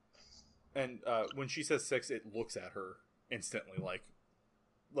 And when she says 6, it looks at her instantly, like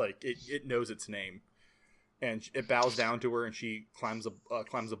it knows its name, and it bows down to her, and she climbs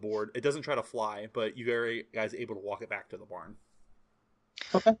aboard. It doesn't try to fly, but you guys are able to walk it back to the barn.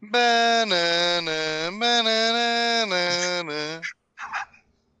 Okay. Banana, banana.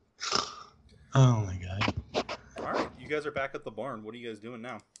 Oh my god. All right, you guys are back at the barn. What are you guys doing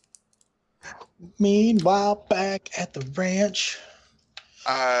now? Meanwhile, back at the ranch.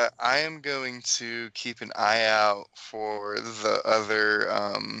 I am going to keep an eye out for the other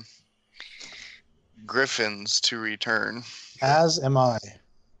griffins to return. As am I.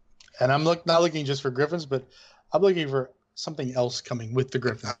 And I'm not looking just for griffins, but I'm looking for something else coming with the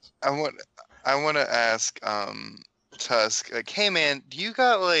griffins. I want to ask Tusk, like, hey man, do you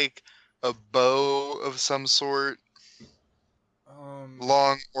got like a bow of some sort,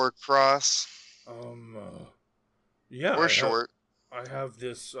 long or cross, yeah, or short? I have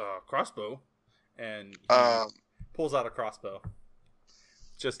this crossbow, and he pulls out a crossbow.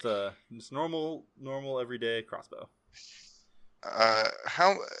 Just normal everyday crossbow.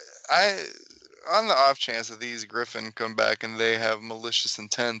 On the off chance that these griffin come back and they have malicious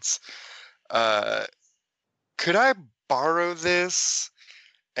intents, could I borrow this?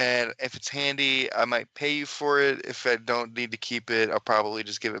 And if it's handy, I might pay you for it. If I don't need to keep it, I'll probably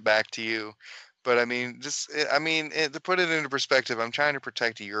just give it back to you. But I mean, to put it into perspective, I'm trying to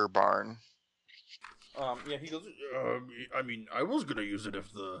protect your barn. Yeah, he goes. I mean, I was gonna use it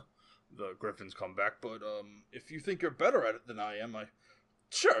if the griffins come back, but if you think you're better at it than I am,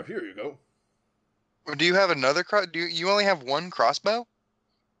 sure, here you go. Do you have another do you only have one crossbow?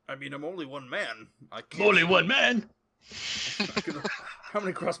 I mean, I'm only one man. Only one man. How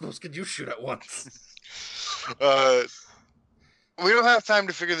many crossbows could you shoot at once? We don't have time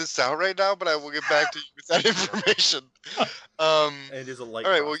to figure this out right now, but I will get back to you with that information. It is a light.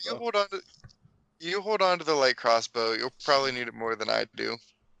 All right. Crossbow. Well, you hold on to the light crossbow. You'll probably need it more than I do.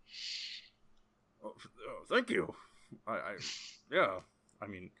 Oh, thank you. Yeah. I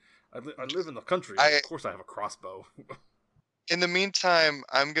mean, I live in the country. Of course, I have a crossbow. In the meantime,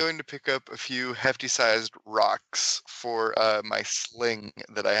 I'm going to pick up a few hefty-sized rocks for my sling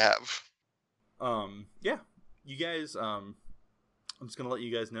that I have. Yeah. You guys. I'm just gonna let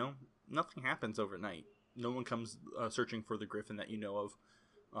you guys know. Nothing happens overnight. No one comes searching for the griffin that you know of.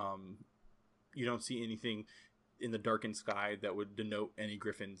 You don't see anything in the darkened sky that would denote any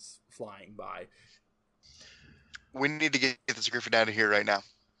griffins flying by. We need to get this griffin out of here right now.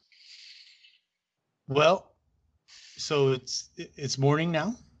 Well, so it's morning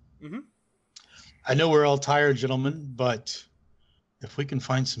now. Mm-hmm. I know we're all tired, gentlemen, but if we can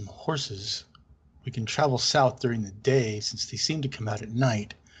find some horses, we can travel south during the day since they seem to come out at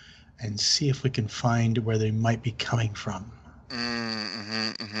night and see if we can find where they might be coming from.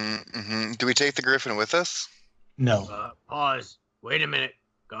 Do we take the griffin with us? No. Pause. Wait a minute,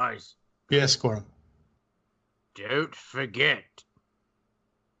 guys. Yes, Corum. Don't forget,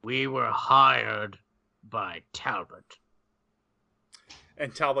 we were hired by Talbot.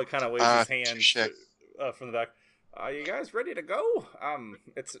 And Talbot kind of waves his hand from the back. Are you guys ready to go?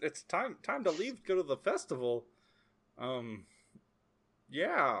 It's time to leave. Go to the festival.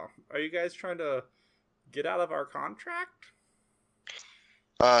 Yeah. Are you guys trying to get out of our contract?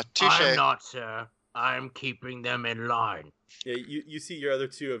 Touche. I'm not, sir. I'm keeping them in line. Yeah, you see your other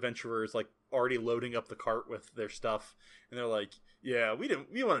two adventurers like already loading up the cart with their stuff, and they're like, "Yeah, we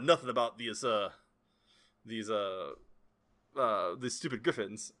wanted nothing about these stupid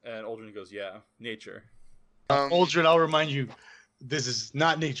griffins." And Aldrin goes, "Yeah, nature." Aldrin, I'll remind you, this is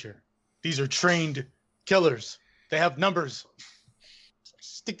not nature. These are trained killers. They have numbers.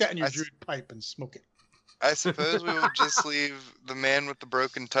 Stick that in your druid pipe and smoke it. I suppose we will just leave the man with the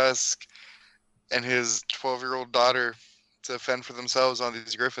broken tusk and his 12-year-old daughter to fend for themselves on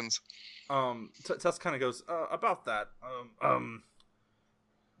these griffins. Tusk kind of goes, about that.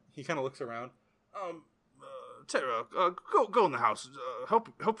 He kind of looks around. Tara, go in the house.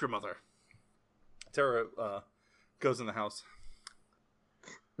 Help your mother. Tara goes in the house.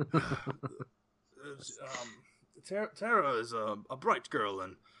 Tara is a bright girl,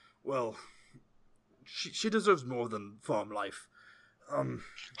 and well, she deserves more than farm life.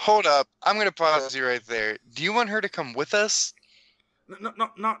 Hold up, I'm gonna pause you right there. Do you want her to come with us?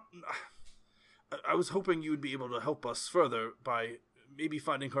 Not. I was hoping you would be able to help us further by maybe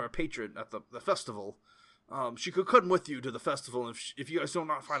finding her a patron at the festival. She could come with you to the festival, and if you guys do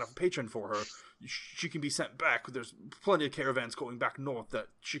not find a patron for her, she can be sent back. There's plenty of caravans going back north that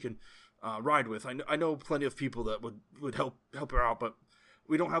she can ride with. I know plenty of people that would help her out, but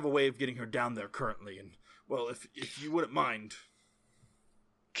we don't have a way of getting her down there currently. And well, if you wouldn't mind,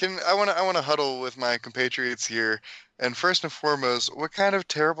 I want to huddle with my compatriots here. And first and foremost, what kind of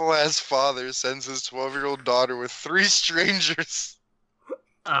terrible ass father sends his 12-year-old daughter with 3 strangers?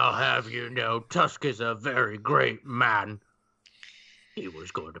 I'll have you know, Tusk is a very great man. He was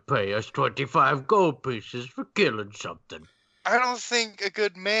going to pay us 25 gold pieces for killing something. I don't think a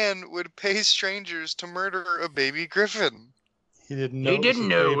good man would pay strangers to murder a baby griffin. He didn't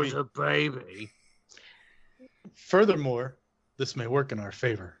know it was a baby. Furthermore, this may work in our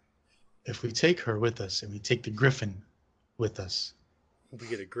favor. If we take her with us and we take the griffin with us, We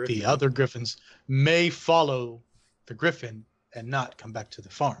get a griffin. The other griffins may follow the griffin and not come back to the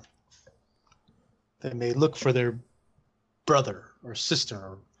farm. They may look for their brother or sister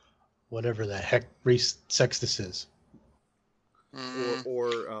or whatever the heck race sex this is. Yeah,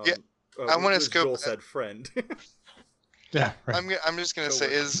 I want to scope. Joel said friend. Yeah, right. I'm just gonna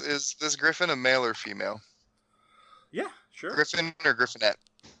say, is this griffin a male or female? Yeah, sure. Griffin or griffinette?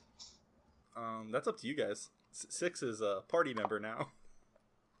 That's up to you guys. Six is a party member now.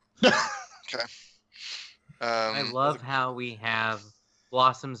 Okay. I love how we have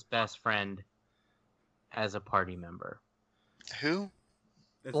Blossom's best friend as a party member. Who?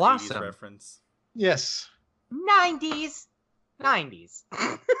 It's Blossom. 80s reference. Yes. 90s.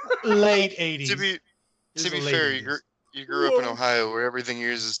 Late 80s. To be This is fair, late 80s. you grew up in Ohio, where everything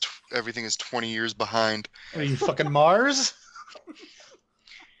is 20 years behind. What are you, fucking Mars?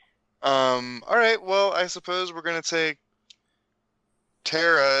 All right. Well, I suppose we're gonna take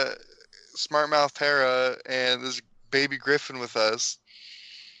Tara, Smartmouth Tara, and this baby griffin with us.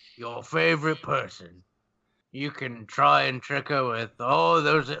 Your favorite person. You can try and trick her with all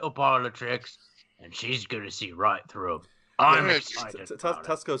those little parlor tricks, and she's gonna see right through them. I'm Yeah, excited.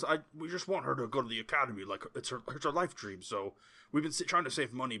 Tusk goes, we just want her to go to the academy, like it's her life dream. So we've been trying to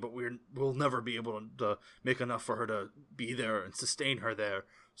save money, but we'll never be able to make enough for her to be there and sustain her there.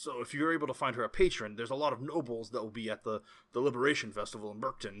 So if you're able to find her a patron, there's a lot of nobles that will be at the Liberation Festival in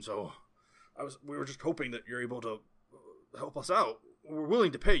Burkton. So we were just hoping that you're able to help us out. We're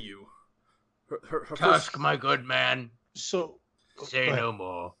willing to pay you. Her Tusk, my good man, So, say go ahead. no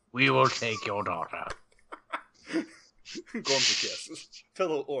more. We will take your daughter. Gormsicus,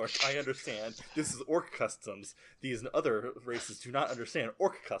 fellow orc, I understand. This is orc customs. These other races do not understand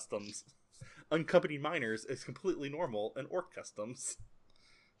orc customs. Unaccompanied minors is completely normal in orc customs.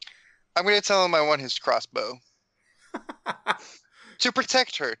 I'm gonna tell him I want his crossbow to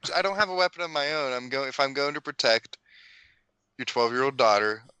protect her. I don't have a weapon of my own. If I'm going to protect your 12-year-old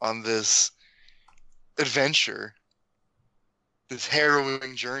daughter on this adventure, this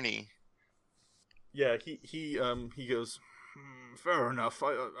harrowing journey. Yeah, he goes, fair enough.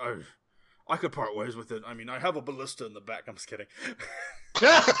 I could part ways with it. I mean, I have a ballista in the back. I'm just kidding.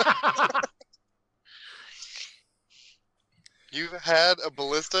 You've had a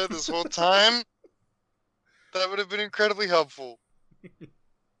ballista this whole time? That would have been incredibly helpful.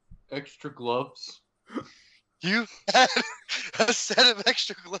 Extra gloves. You had a set of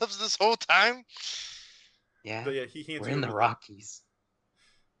extra gloves this whole time? Yeah, But yeah, he hands we're you in the Rockies.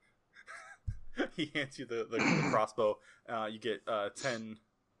 He hands you the crossbow. You get 10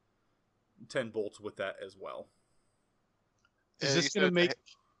 bolts with that as well. Is You this going to said- make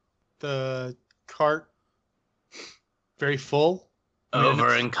the cart very full? I mean,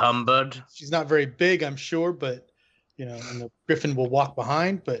 Over encumbered. she's not very big, I'm sure, but, and the griffin will walk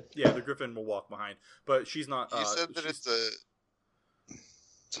behind, but Yeah, the griffin will walk behind, but she's not. You said that it's a...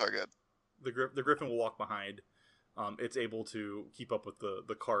 Sorry, good. The griffin will walk behind. It's able to keep up with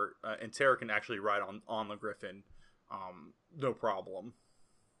the cart, and Tara can actually ride on the griffin, no problem.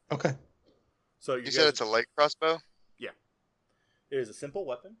 okay. So You said it's a light crossbow? It is a simple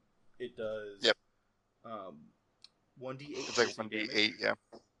weapon. It does. Yep. 1d8. It's like piercing 1d8, damage.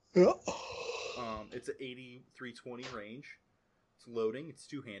 yeah. It's an 8320 range. It's loading. It's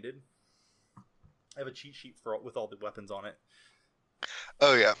two-handed. I have a cheat sheet with all the weapons on it.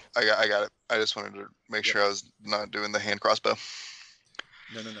 Oh, yeah. I got it. I just wanted to make sure I was not doing the hand crossbow.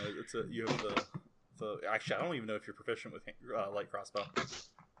 No. You have the. Actually, I don't even know if you're proficient with light crossbow.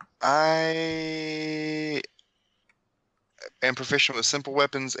 I am proficient with simple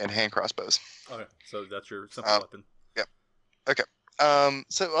weapons and hand crossbows. Okay, so that's your simple weapon.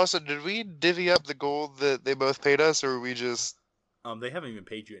 So also, did we divvy up the gold that they both paid us, or we just... They haven't even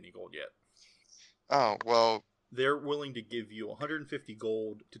paid you any gold yet. Oh, well, They're willing to give you 150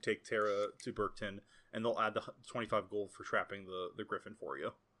 gold to take Tara to Burkton, and they'll add the 25 gold for trapping the griffin for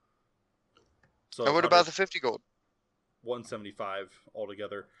you. So and what about the 50 gold? 175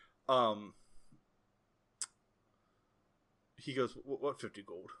 altogether. He goes, what 50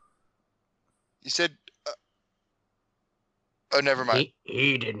 gold? You said... oh, never mind.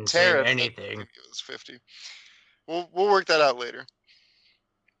 He didn't Tara say said anything. It was 50. We'll work that out later.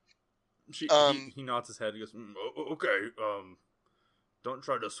 He nods his head. He goes, okay. Don't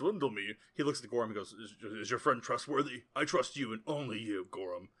try to swindle me. He looks at Gorham and goes, is your friend trustworthy? I trust you and only you,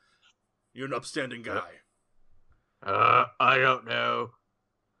 Gorham. You're an upstanding guy. I don't know.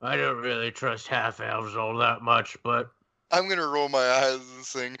 I don't really trust half-elves all that much, but I'm gonna roll my eyes and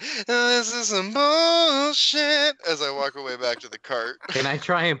sing, "This is some bullshit," as I walk away back to the cart. Can I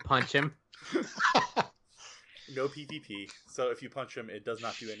try and punch him? No PvP. So if you punch him, it does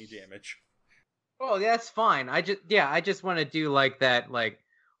not do any damage. Oh, that's fine. I just want to do like that, like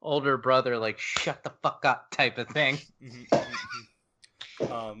older brother, like shut the fuck up type of thing.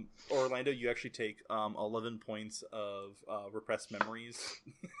 Orlando, you actually take 11 points of repressed memories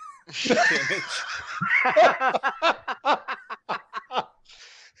damage.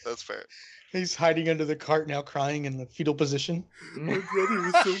 That's fair. He's hiding under the cart now, crying in the fetal position. My brother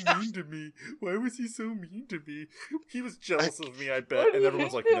was so mean to me. Why was he so mean to me? He was jealous of me, I bet. And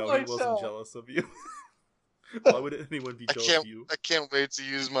everyone's like, no, he wasn't jealous of you. Why would anyone be jealous of you? I can't wait to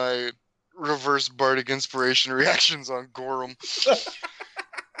use my reverse bardic inspiration reactions on Gorum.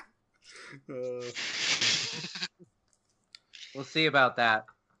 We'll see about that.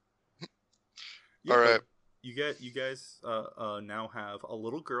 Yeah, all right. You guys now have a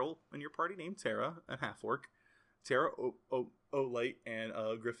little girl in your party named Tara, a half-orc. Tara, Olight, and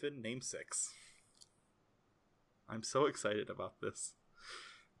Griffin named Six. I'm so excited about this.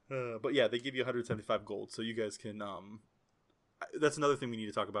 But yeah, they give you 175 gold, so you guys can... that's another thing we need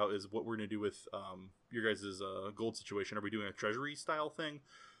to talk about is what we're going to do with your guys' gold situation. Are we doing a treasury-style thing,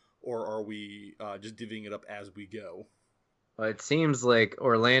 or are we just divvying it up as we go? Well, it seems like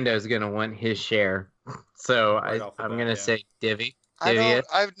Orlando's going to want his share. So I'm going to say divvy.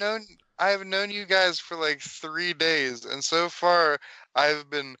 I've known you guys for like 3 days, and so far I've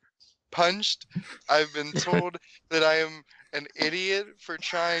been punched. I've been told that I am an idiot for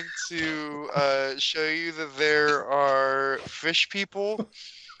trying to show you that there are fish people,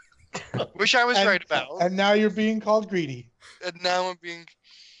 which I was right about. And now you're being called greedy. And now I'm being...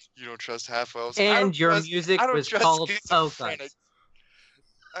 You don't trust half-elves. And your music was called Focus.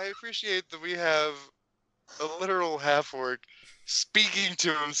 I appreciate that we have a literal half-orc speaking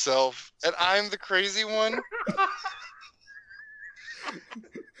to himself, and I'm the crazy one.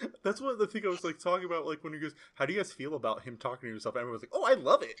 That's one of the things I was like talking about, like when he goes, "How do you guys feel about him talking to himself?" And everyone's like, "Oh, I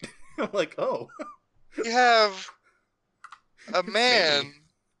love it." I'm like, "Oh." You have a man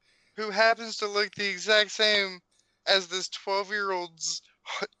who happens to look the exact same as this 12-year-old's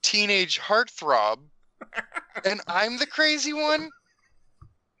teenage heartthrob, and I'm the crazy one.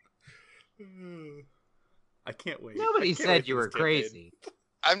 I can't wait. Nobody said you were crazy.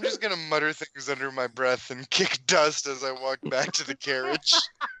 I'm just gonna mutter things under my breath and kick dust as I walk back to the carriage.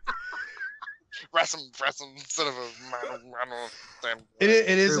 Rasum, son of a.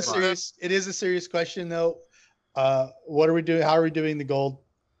 It is a serious question though. What are we doing? How are we doing the gold?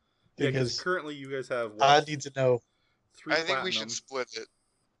 Because currently you guys have. I need to know. 3 I think platinum. we should split it.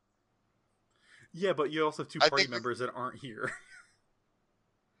 Yeah, but you also have 2 party members that aren't here.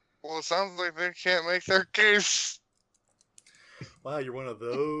 Well, it sounds like they can't make their case. Wow, you're one of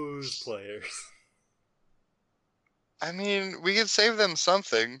those players. I mean, we could save them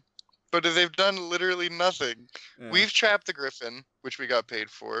something, but they've done literally nothing. Yeah. We've trapped the Griffin, which we got paid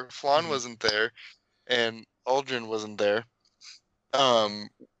for. Flan wasn't there, and Aldrin wasn't there.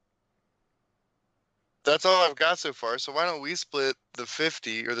 That's all I've got so far. So why don't we split the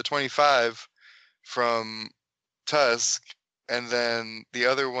 50 or the 25 from Tusk, and then the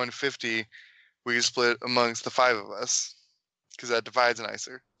other 150 we can split amongst the 5 of us, because that divides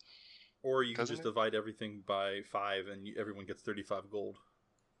nicer. Or you can just divide everything by 5 and everyone gets 35 gold.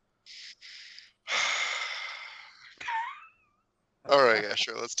 All right, yeah,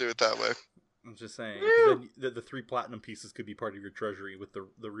 sure. Let's do it that way. I'm just saying. Then the 3 platinum pieces could be part of your treasury with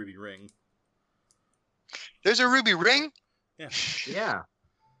the ruby ring. There's a ruby ring? Yeah. Yeah.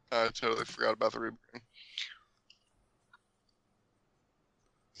 I totally forgot about the ruby ring.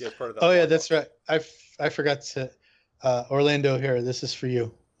 Yeah, it's part of that. Oh yeah, that's right. I forgot to. Orlando, here. This is for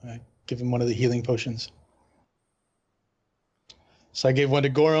you. I give him one of the healing potions. So I gave one to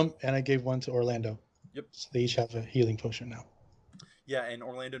Gorum and I gave one to Orlando. Yep. So they each have a healing potion now. Yeah, and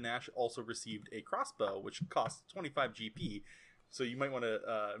Orlando Nash also received a crossbow, which costs 25 GP. So you might want to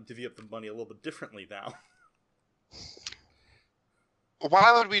divvy up the money a little bit differently now.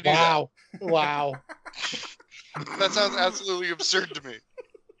 Why would we do that? Wow. That sounds absolutely absurd to me.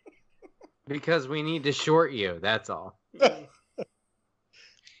 Because we need to short you, that's all. All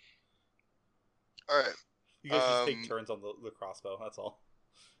right. You guys just take turns on the crossbow, that's all.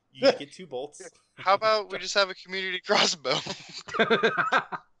 You get 2 bolts. How about we just have a community crossbow?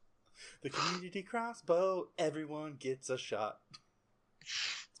 The community crossbow, everyone gets a shot.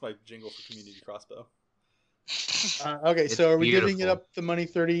 It's my jingle for community crossbow. Okay, so are we beautiful. giving it up the money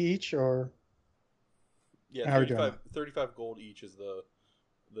 30 each, or? Yeah, 35 gold each is the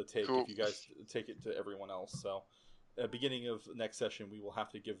take. Cool. If you guys take it to everyone else. So at the beginning of next session, we will have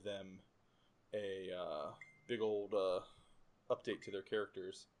to give them a big old update to their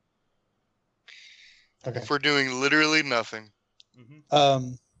characters. Okay. For doing literally nothing.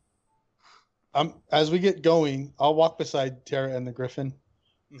 Mm-hmm. As we get going, I'll walk beside Tara and the Griffin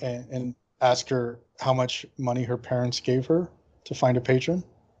Mm-hmm. and ask her how much money her parents gave her to find a patron.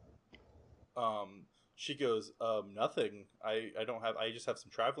 She goes, nothing. I don't have. I just have some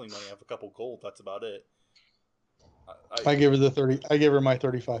traveling money. I have a couple gold. That's about it. I gave her the 30. I gave her my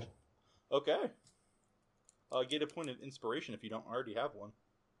 35. Okay. Get a point of inspiration if you don't already have one.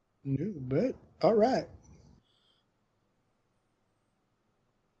 No, but all right.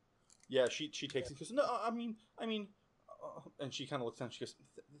 Yeah, she takes it. She goes, no, I mean, and she kind of looks down. She goes,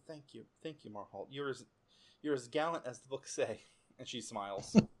 thank you, Marholt. You're as gallant as the books say. And she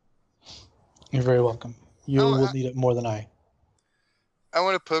smiles. You're very welcome. You will need it more than I. I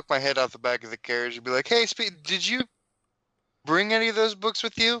want to poke my head out the back of the carriage and be like, "Hey, did you bring any of those books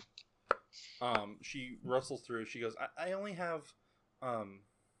with you?" She rustles through. She goes, I only have,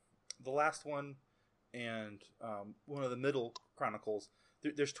 the last one, and one of the middle chronicles.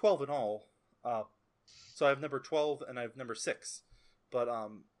 There's 12 in all. So I have number 12 and I have number 6. But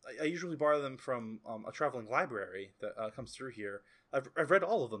I usually borrow them from a traveling library that comes through here. I've read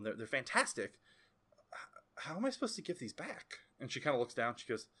all of them. They're fantastic. How am I supposed to give these back? And she kind of looks down. She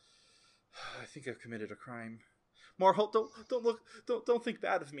goes, I think I've committed a crime. Marholt, don't think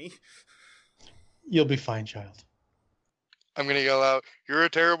bad of me. You'll be fine, child. I'm gonna yell out, "You're a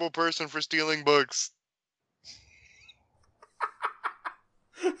terrible person for stealing books."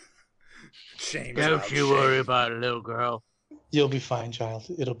 Shame. Don't you worry about it, little girl. You'll be fine, child.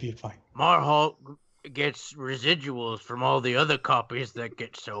 It'll be fine. Marholt gets residuals from all the other copies that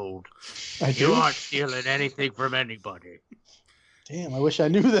get sold. I do? You aren't stealing anything from anybody. Damn, I wish I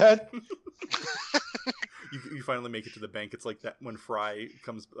knew that. You finally make it to the bank. It's like that when Fry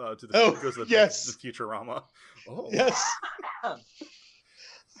comes goes to the yes. the Futurama. Oh yes.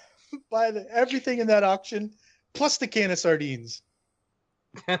 Buy everything in that auction, plus the can of sardines.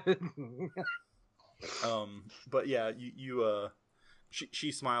 But yeah,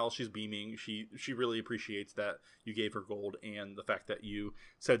 she smiles. She's beaming. She really appreciates that you gave her gold and the fact that you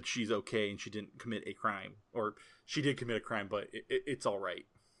said she's okay and she didn't commit a crime, or she did commit a crime, but it's all right.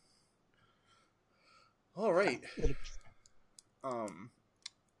 All right.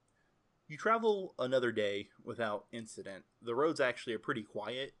 You travel another day without incident. The roads actually are pretty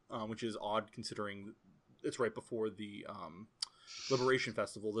quiet, which is odd considering it's right before the Liberation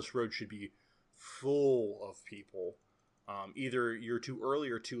Festival. This road should be full of people. Either you're too early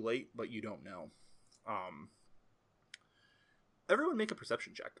or too late, but you don't know. Everyone make a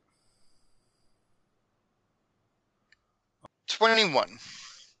perception check. 21.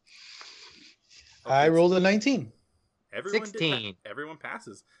 Okay, I rolled a 19. Everyone 16. Everyone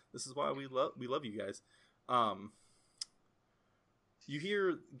passes. This is why we love you guys. You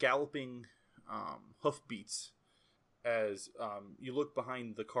hear galloping hoofbeats as you look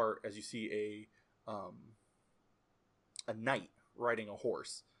behind the cart as you see a knight riding a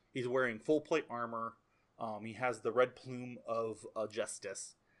horse. He's wearing full plate armor. He has the red plume of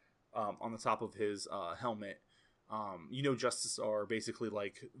justice on the top of his helmet. Justice are basically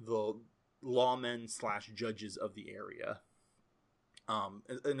like the lawmen / judges of the area. And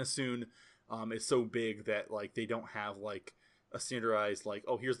Assoon is so big that like they don't have like a standardized like,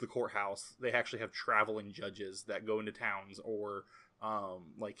 oh, here's the courthouse. They actually have traveling judges that go into towns or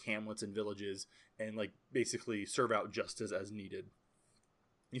like hamlets and villages and like basically serve out justice as needed.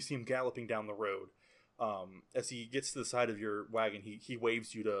 You see him galloping down the road. As he gets to the side of your wagon, he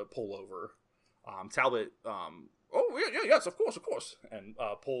waves you to pull over. Talbot, yes, of course, and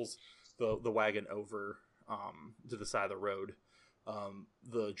pulls the wagon over to the side of the road.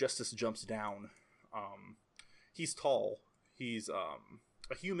 The justice jumps down. He's tall. He's a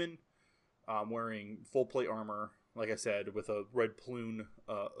human wearing full plate armor, like I said, with a red plume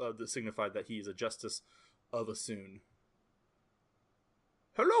that signified that he is a justice of Assoon.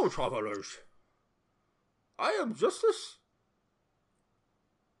 Hello, travelers. I am Justice.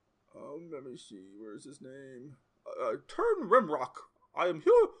 Let me see. Where's his name? Turn Remrock. I am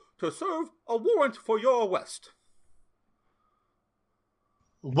here to serve a warrant for your arrest.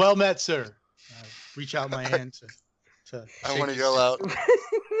 Well met, sir. Reach out my hand to I want to yell out.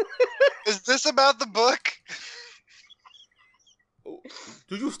 Is this about the book?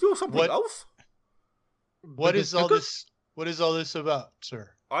 Did you steal something else? What is all this? What is all this about,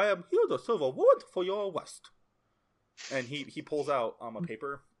 sir? I am here to serve a warrant for your arrest. And he pulls out a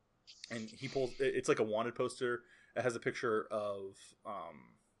paper, and it's like a wanted poster. It has a picture of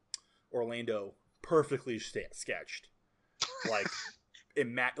Orlando perfectly sketched, like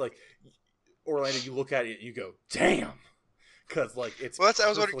like Orlando. You look at it and you go, damn, because like it's. Well, I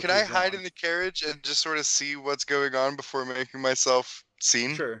was wondering, can I perfectly hide drawn. in the carriage and just sort of see what's going on before making myself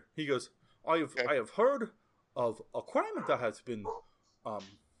seen? Sure. He goes, Okay. I have heard of a crime that has been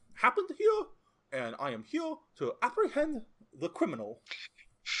happened here, and I am here to apprehend the criminal.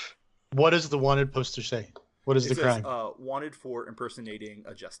 What does the wanted poster say? What is It the says, crime? wanted for impersonating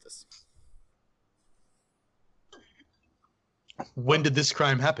a justice. When did this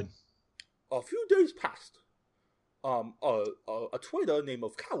crime happen? A few days past, a trader named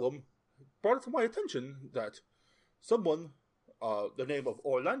of Callum brought it to my attention that someone, the name of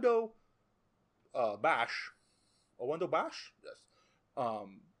Orlando Bash, yes,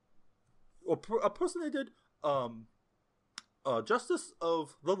 impersonated a justice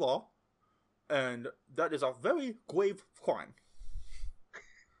of the law, and that is a very grave crime.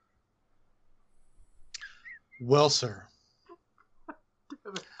 Well, sir.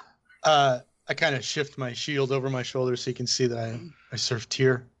 I kind of shift my shield over my shoulder so you can see that I serve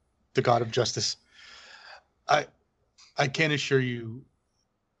Tyr, the god of justice. I can assure you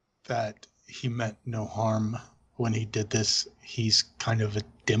that he meant no harm when he did this. He's kind of a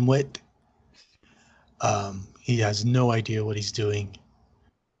dimwit. He has no idea what he's doing.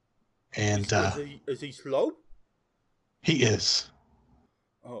 And Is he slow? he is.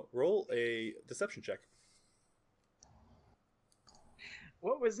 Roll a deception check.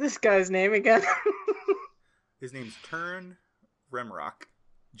 What was this guy's name again? His name's Tern Remrock,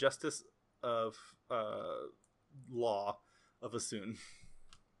 Justice of Law of Asun.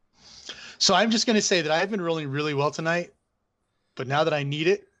 So I'm just going to say that I've been rolling really well tonight, but now that I need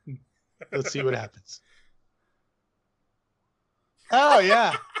it, let's see what happens. Oh,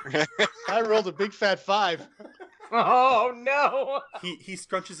 yeah. I rolled a big fat 5. Oh no! He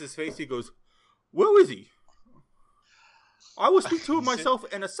scrunches his face. He goes, "Where is he? I will speak to him myself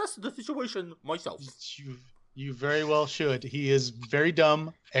and assess the situation myself." You very well should. He is very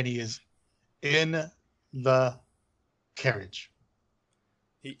dumb, and he is in the carriage.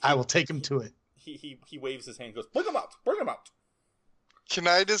 I will take him to it. He waves his hand and goes, "Bring him out! Bring him out!" Can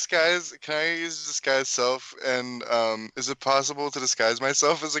I use disguise self? And is it possible to disguise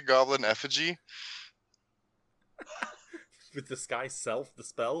myself as a goblin effigy? With disguise self, the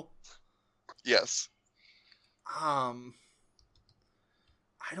spell. Yes. I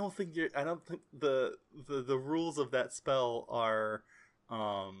don't think the rules of that spell are.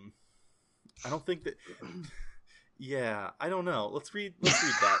 I don't think that. Yeah, I don't know. Let's read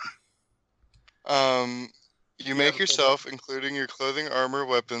that. You make yourself, including your clothing, armor,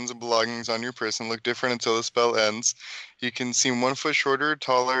 weapons, and belongings on your person, look different until the spell ends. You can seem 1 foot shorter or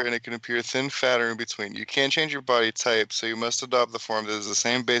taller, and it can appear thin, fat, or in between. You can't change your body type, so you must adopt the form that is the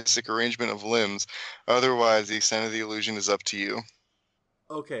same basic arrangement of limbs. Otherwise, the extent of the illusion is up to you.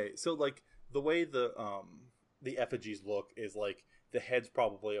 Okay, so like the way the effigies look is like the head's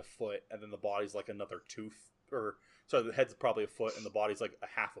probably a foot, and then the body's like another tooth, or sorry, the head's probably a foot, and the body's like a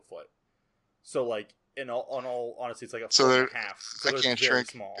half a foot. So like on all honesty, it's like a foot and a half. So I can't very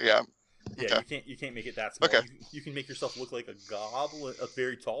shrink. small. Yeah. Yeah, Okay. you can't make it that small. Okay. You can make yourself look like a goblin, a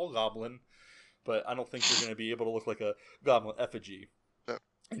very tall goblin, but I don't think you're going to be able to look like a goblin effigy. Yeah.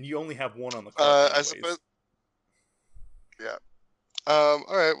 And you only have one on the card. I suppose. Yeah. All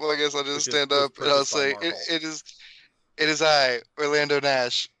right. Well, I guess I'll just stand up and I'll say it is I, Orlando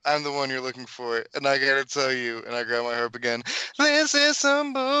Nash. I'm the one you're looking for, and I gotta tell you. And I grab my harp again. This is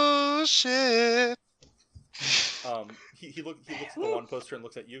some bullshit. He looks at the one poster and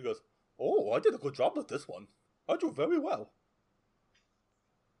looks at you and goes, "Oh, I did a good job with this one. I drew very well."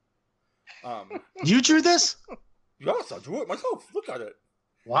 You drew this? Yes, I drew it myself. Look at it.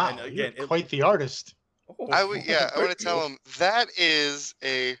 Wow, And again, you're quite the artist. Oh, I want to tell him that is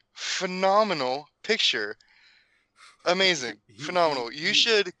a phenomenal picture. Amazing, phenomenal. You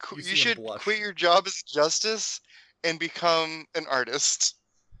should quit your job as justice and become an artist.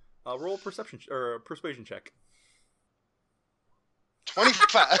 Roll a perception or a persuasion check.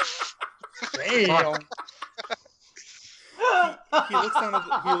 25. Damn. He looks down at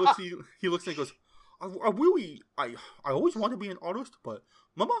he looks and goes, I always wanted to be an artist, but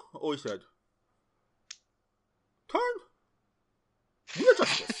Mama always said, "Turn, be a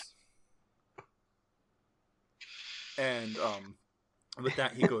justice." And with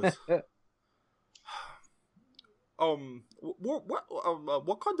that he goes,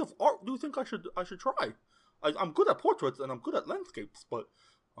 what kind of art do you think I should try? I'm good at portraits and I'm good at landscapes, but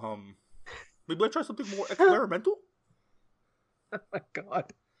maybe I try something more experimental. Oh my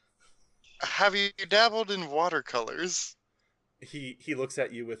god. Have you dabbled in watercolors? He looks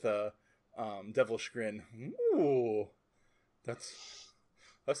at you with a devilish grin. Ooh, that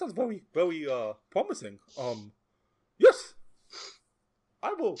sounds very very promising. Yes,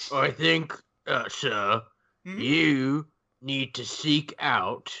 I will. I think, sir, you need to seek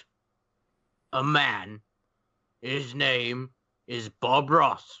out a man. His name is Bob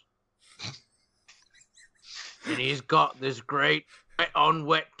Ross. And he's got this great on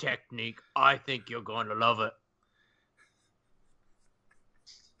wet technique. I think you're going to love it.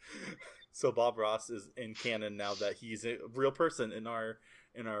 So Bob Ross is in canon now that he's a real person in our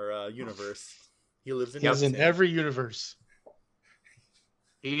universe. He lives in. He's in every universe.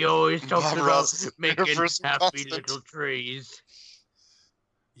 He always talks Bob about Ross, making universal happy constant. little trees.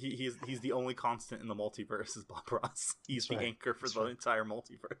 He's the only constant in the multiverse is Bob Ross. He's That's the right. anchor for That's the right. entire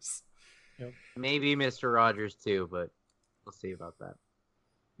multiverse. Maybe Mr. Rogers too, but we'll see about that.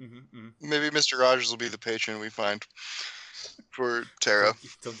 Maybe Mr. Rogers will be the patron we find for Terra.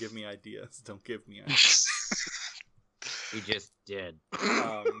 Don't give me ideas. Don't give me ideas. He just did.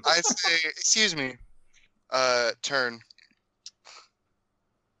 I say, excuse me, Turn.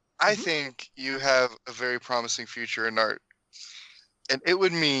 I think you have a very promising future in art. And it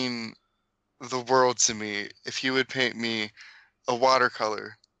would mean the world to me if you would paint me a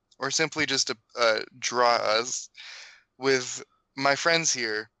watercolor or simply just draw us with my friends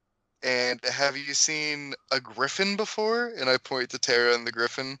here. And have you seen a griffin before? And I point to Terra and the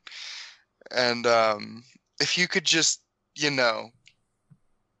griffin. And if you could just,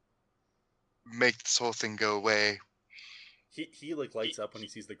 make this whole thing go away. He like lights up when he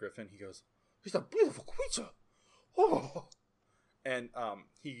sees the griffin. He goes, "He's a beautiful creature." Oh. And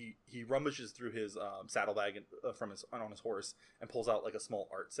he rummages through his saddlebag on his horse and pulls out like a small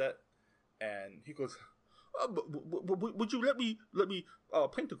art set. And he goes, "Would you let me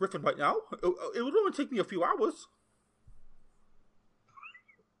paint the griffin right now? It would only take me a few hours."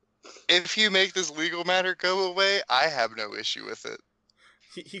 If you make this legal matter go away, I have no issue with it.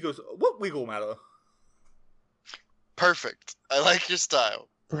 He goes, "What legal matter?" Perfect. I like your style.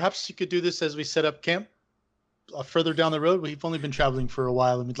 Perhaps you could do this as we set up camp further down the road. We've only been traveling for a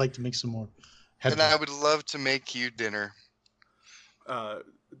while, and we'd like to make some more headway. And I would love to make you dinner.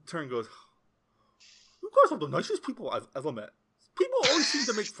 Turn goes, "You guys are the nicest people I've ever met. People always seem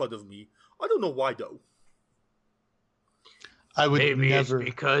to make fun of me. I don't know why though." I would Maybe never. it's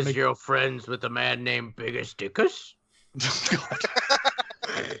because make- you're friends with a man named Biggest Dickus.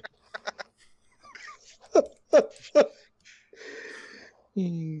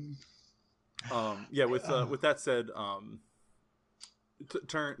 Yeah. With that said,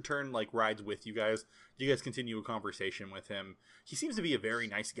 Turn like rides with you guys. You guys continue a conversation with him. He seems to be a very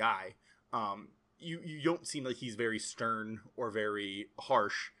nice guy. You don't seem like he's very stern or very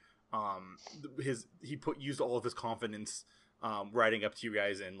harsh. He used all of his confidence riding up to you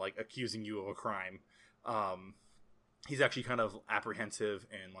guys and like accusing you of a crime. He's actually kind of apprehensive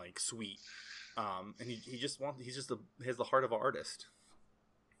and like sweet. And he has the heart of an artist.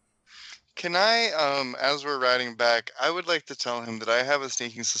 Can I, as we're riding back, I would like to tell him that I have a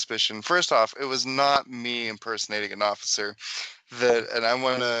sneaking suspicion. First off, it was not me impersonating an officer. And I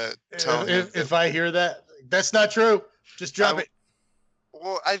want to tell him. If I hear that, that's not true. Just drop it.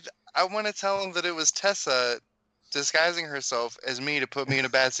 Well, I want to tell him that it was Tessa disguising herself as me to put me in a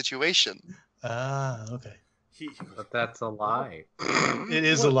bad situation. Ah, okay. But that's a lie. It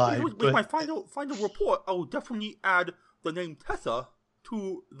is a lie. With my final report, I will definitely add the name Tessa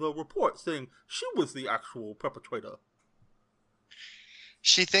to the report, saying she was the actual perpetrator.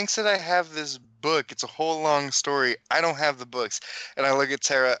 She thinks that I have this book. It's a whole long story. I don't have the books. And I look at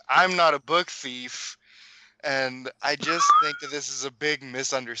Tara. I'm not a book thief. And I just think that this is a big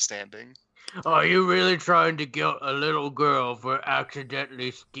misunderstanding. Are you really trying to guilt a little girl for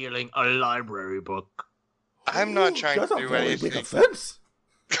accidentally stealing a library book? I'm not trying That's to a do very anything. big offense.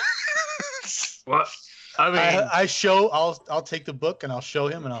 What? I mean, I'll take the book and I'll show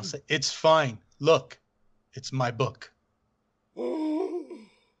him and I'll say, it's fine. Look, it's my book. Oh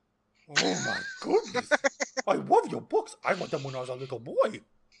my goodness. I love your books. I read them when I was a little boy.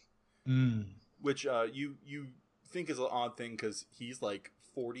 Which you think is an odd thing because he's like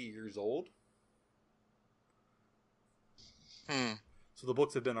 40 years old. So the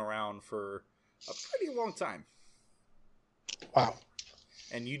books have been around for a pretty long time. Wow.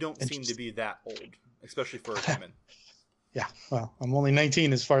 And you don't seem to be that old, especially for a woman. Yeah, well, I'm only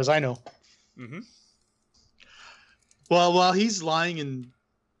 19 as far as I know. Mm-hmm. Well, while he's lying and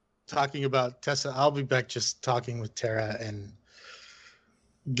talking about Tessa, I'll be back just talking with Tara and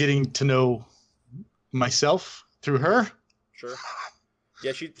getting to know myself through her. Sure.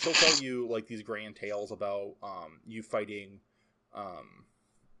 Yeah, she'll tell you like these grand tales about you fighting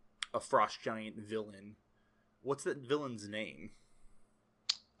a frost giant villain. What's that villain's name?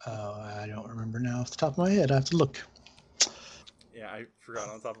 Oh, I don't remember now off the top of my head. I have to look. Yeah, I forgot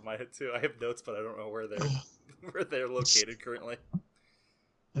on top of my head too. I have notes, but I don't know where they're located currently.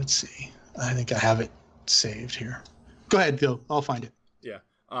 Let's see. I think I have it saved here. Go ahead, Bill. I'll find it. Yeah.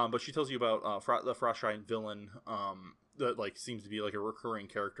 But she tells you about the Frostshine villain that like seems to be like a recurring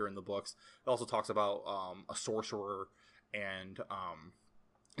character in the books. It also talks about a sorcerer and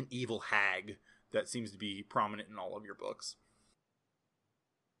an evil hag that seems to be prominent in all of your books.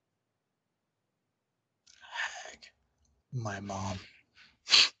 Hag. My mom.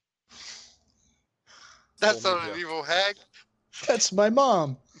 That's not an evil hag. That's my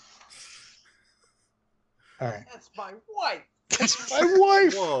mom. All right. That's my wife. That's my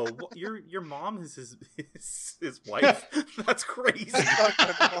wife. Whoa, your mom is his wife? That's crazy. That's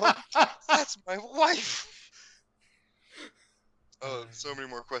not my mom. That's my wife. Oh, so many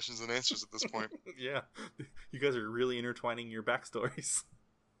more questions than answers at this point. Yeah, you guys are really intertwining your backstories.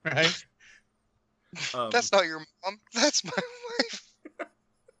 Right? That's not your mom. That's my wife.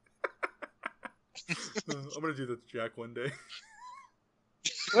 I'm gonna do that to Jack one day.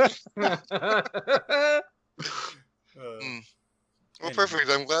 Well, Anyway. perfect.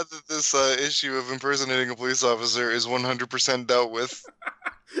 I'm glad that this issue of impersonating a police officer is 100% dealt with.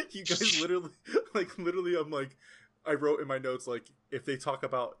 You guys literally, I'm like, I wrote in my notes, like, if they talk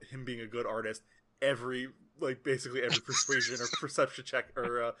about him being a good artist, basically every persuasion or perception check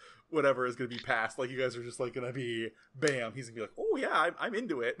or whatever is going to be passed. Like, you guys are just, like, going to be, bam, he's going to be like, oh, yeah, I'm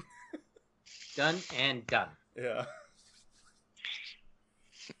into it. Done and done. Yeah.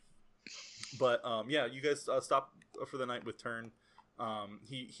 But, yeah, you guys stop for the night with Turn.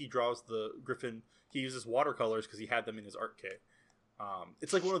 He draws the Griffin. He uses watercolors because he had them in his art kit.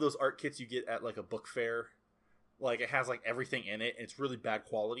 It's like one of those art kits you get at, like, a book fair. Like, it has, like, everything in it, and it's really bad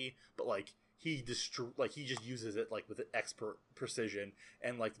quality, but, like, he just uses it, like, with an expert precision,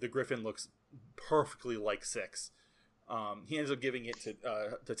 and, like, the Griffin looks perfectly like Six. He ends up giving it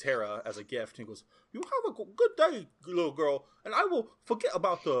to Tara as a gift, and he goes, "You have a good day, little girl, and I will forget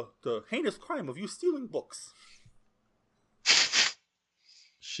about the heinous crime of you stealing books."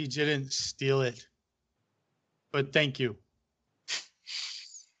 She didn't steal it. But thank you.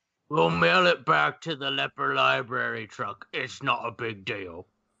 We'll mail it back to the Leper Library truck. It's not a big deal.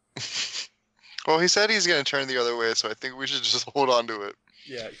 Well, he said he's going to turn the other way, so I think we should just hold on to it.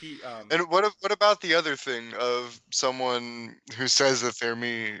 Yeah, And what about the other thing of someone who says that they're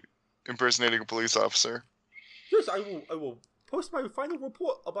me impersonating a police officer? Yes, I will post my final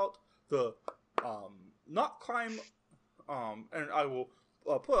report about the not crime, and I will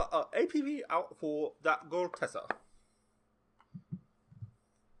put a APB out for that girl Tessa.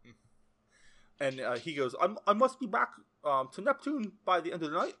 And he goes, I must be back to Neptune by the end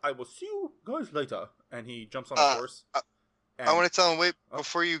of the night. I will see you guys later. And he jumps on the horse. I want to tell him, wait,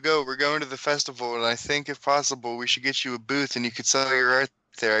 before you go, we're going to the festival, and I think if possible, we should get you a booth and you could sell your art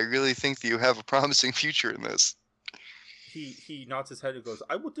there. I really think that you have a promising future in this. He nods his head and goes,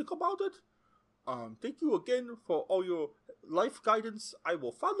 I will think about it. Thank you again for all your life guidance. I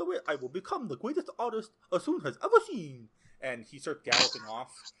will follow it. I will become the greatest artist Asun has ever seen. And he starts galloping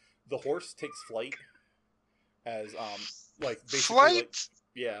off. The horse takes flight as basically flight?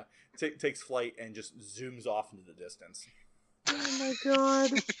 Takes flight and just zooms off into the distance. Oh my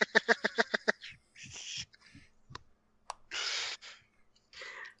god.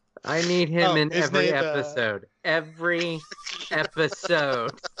 I need him in isn't every it, episode. Every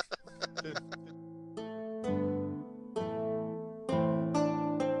episode.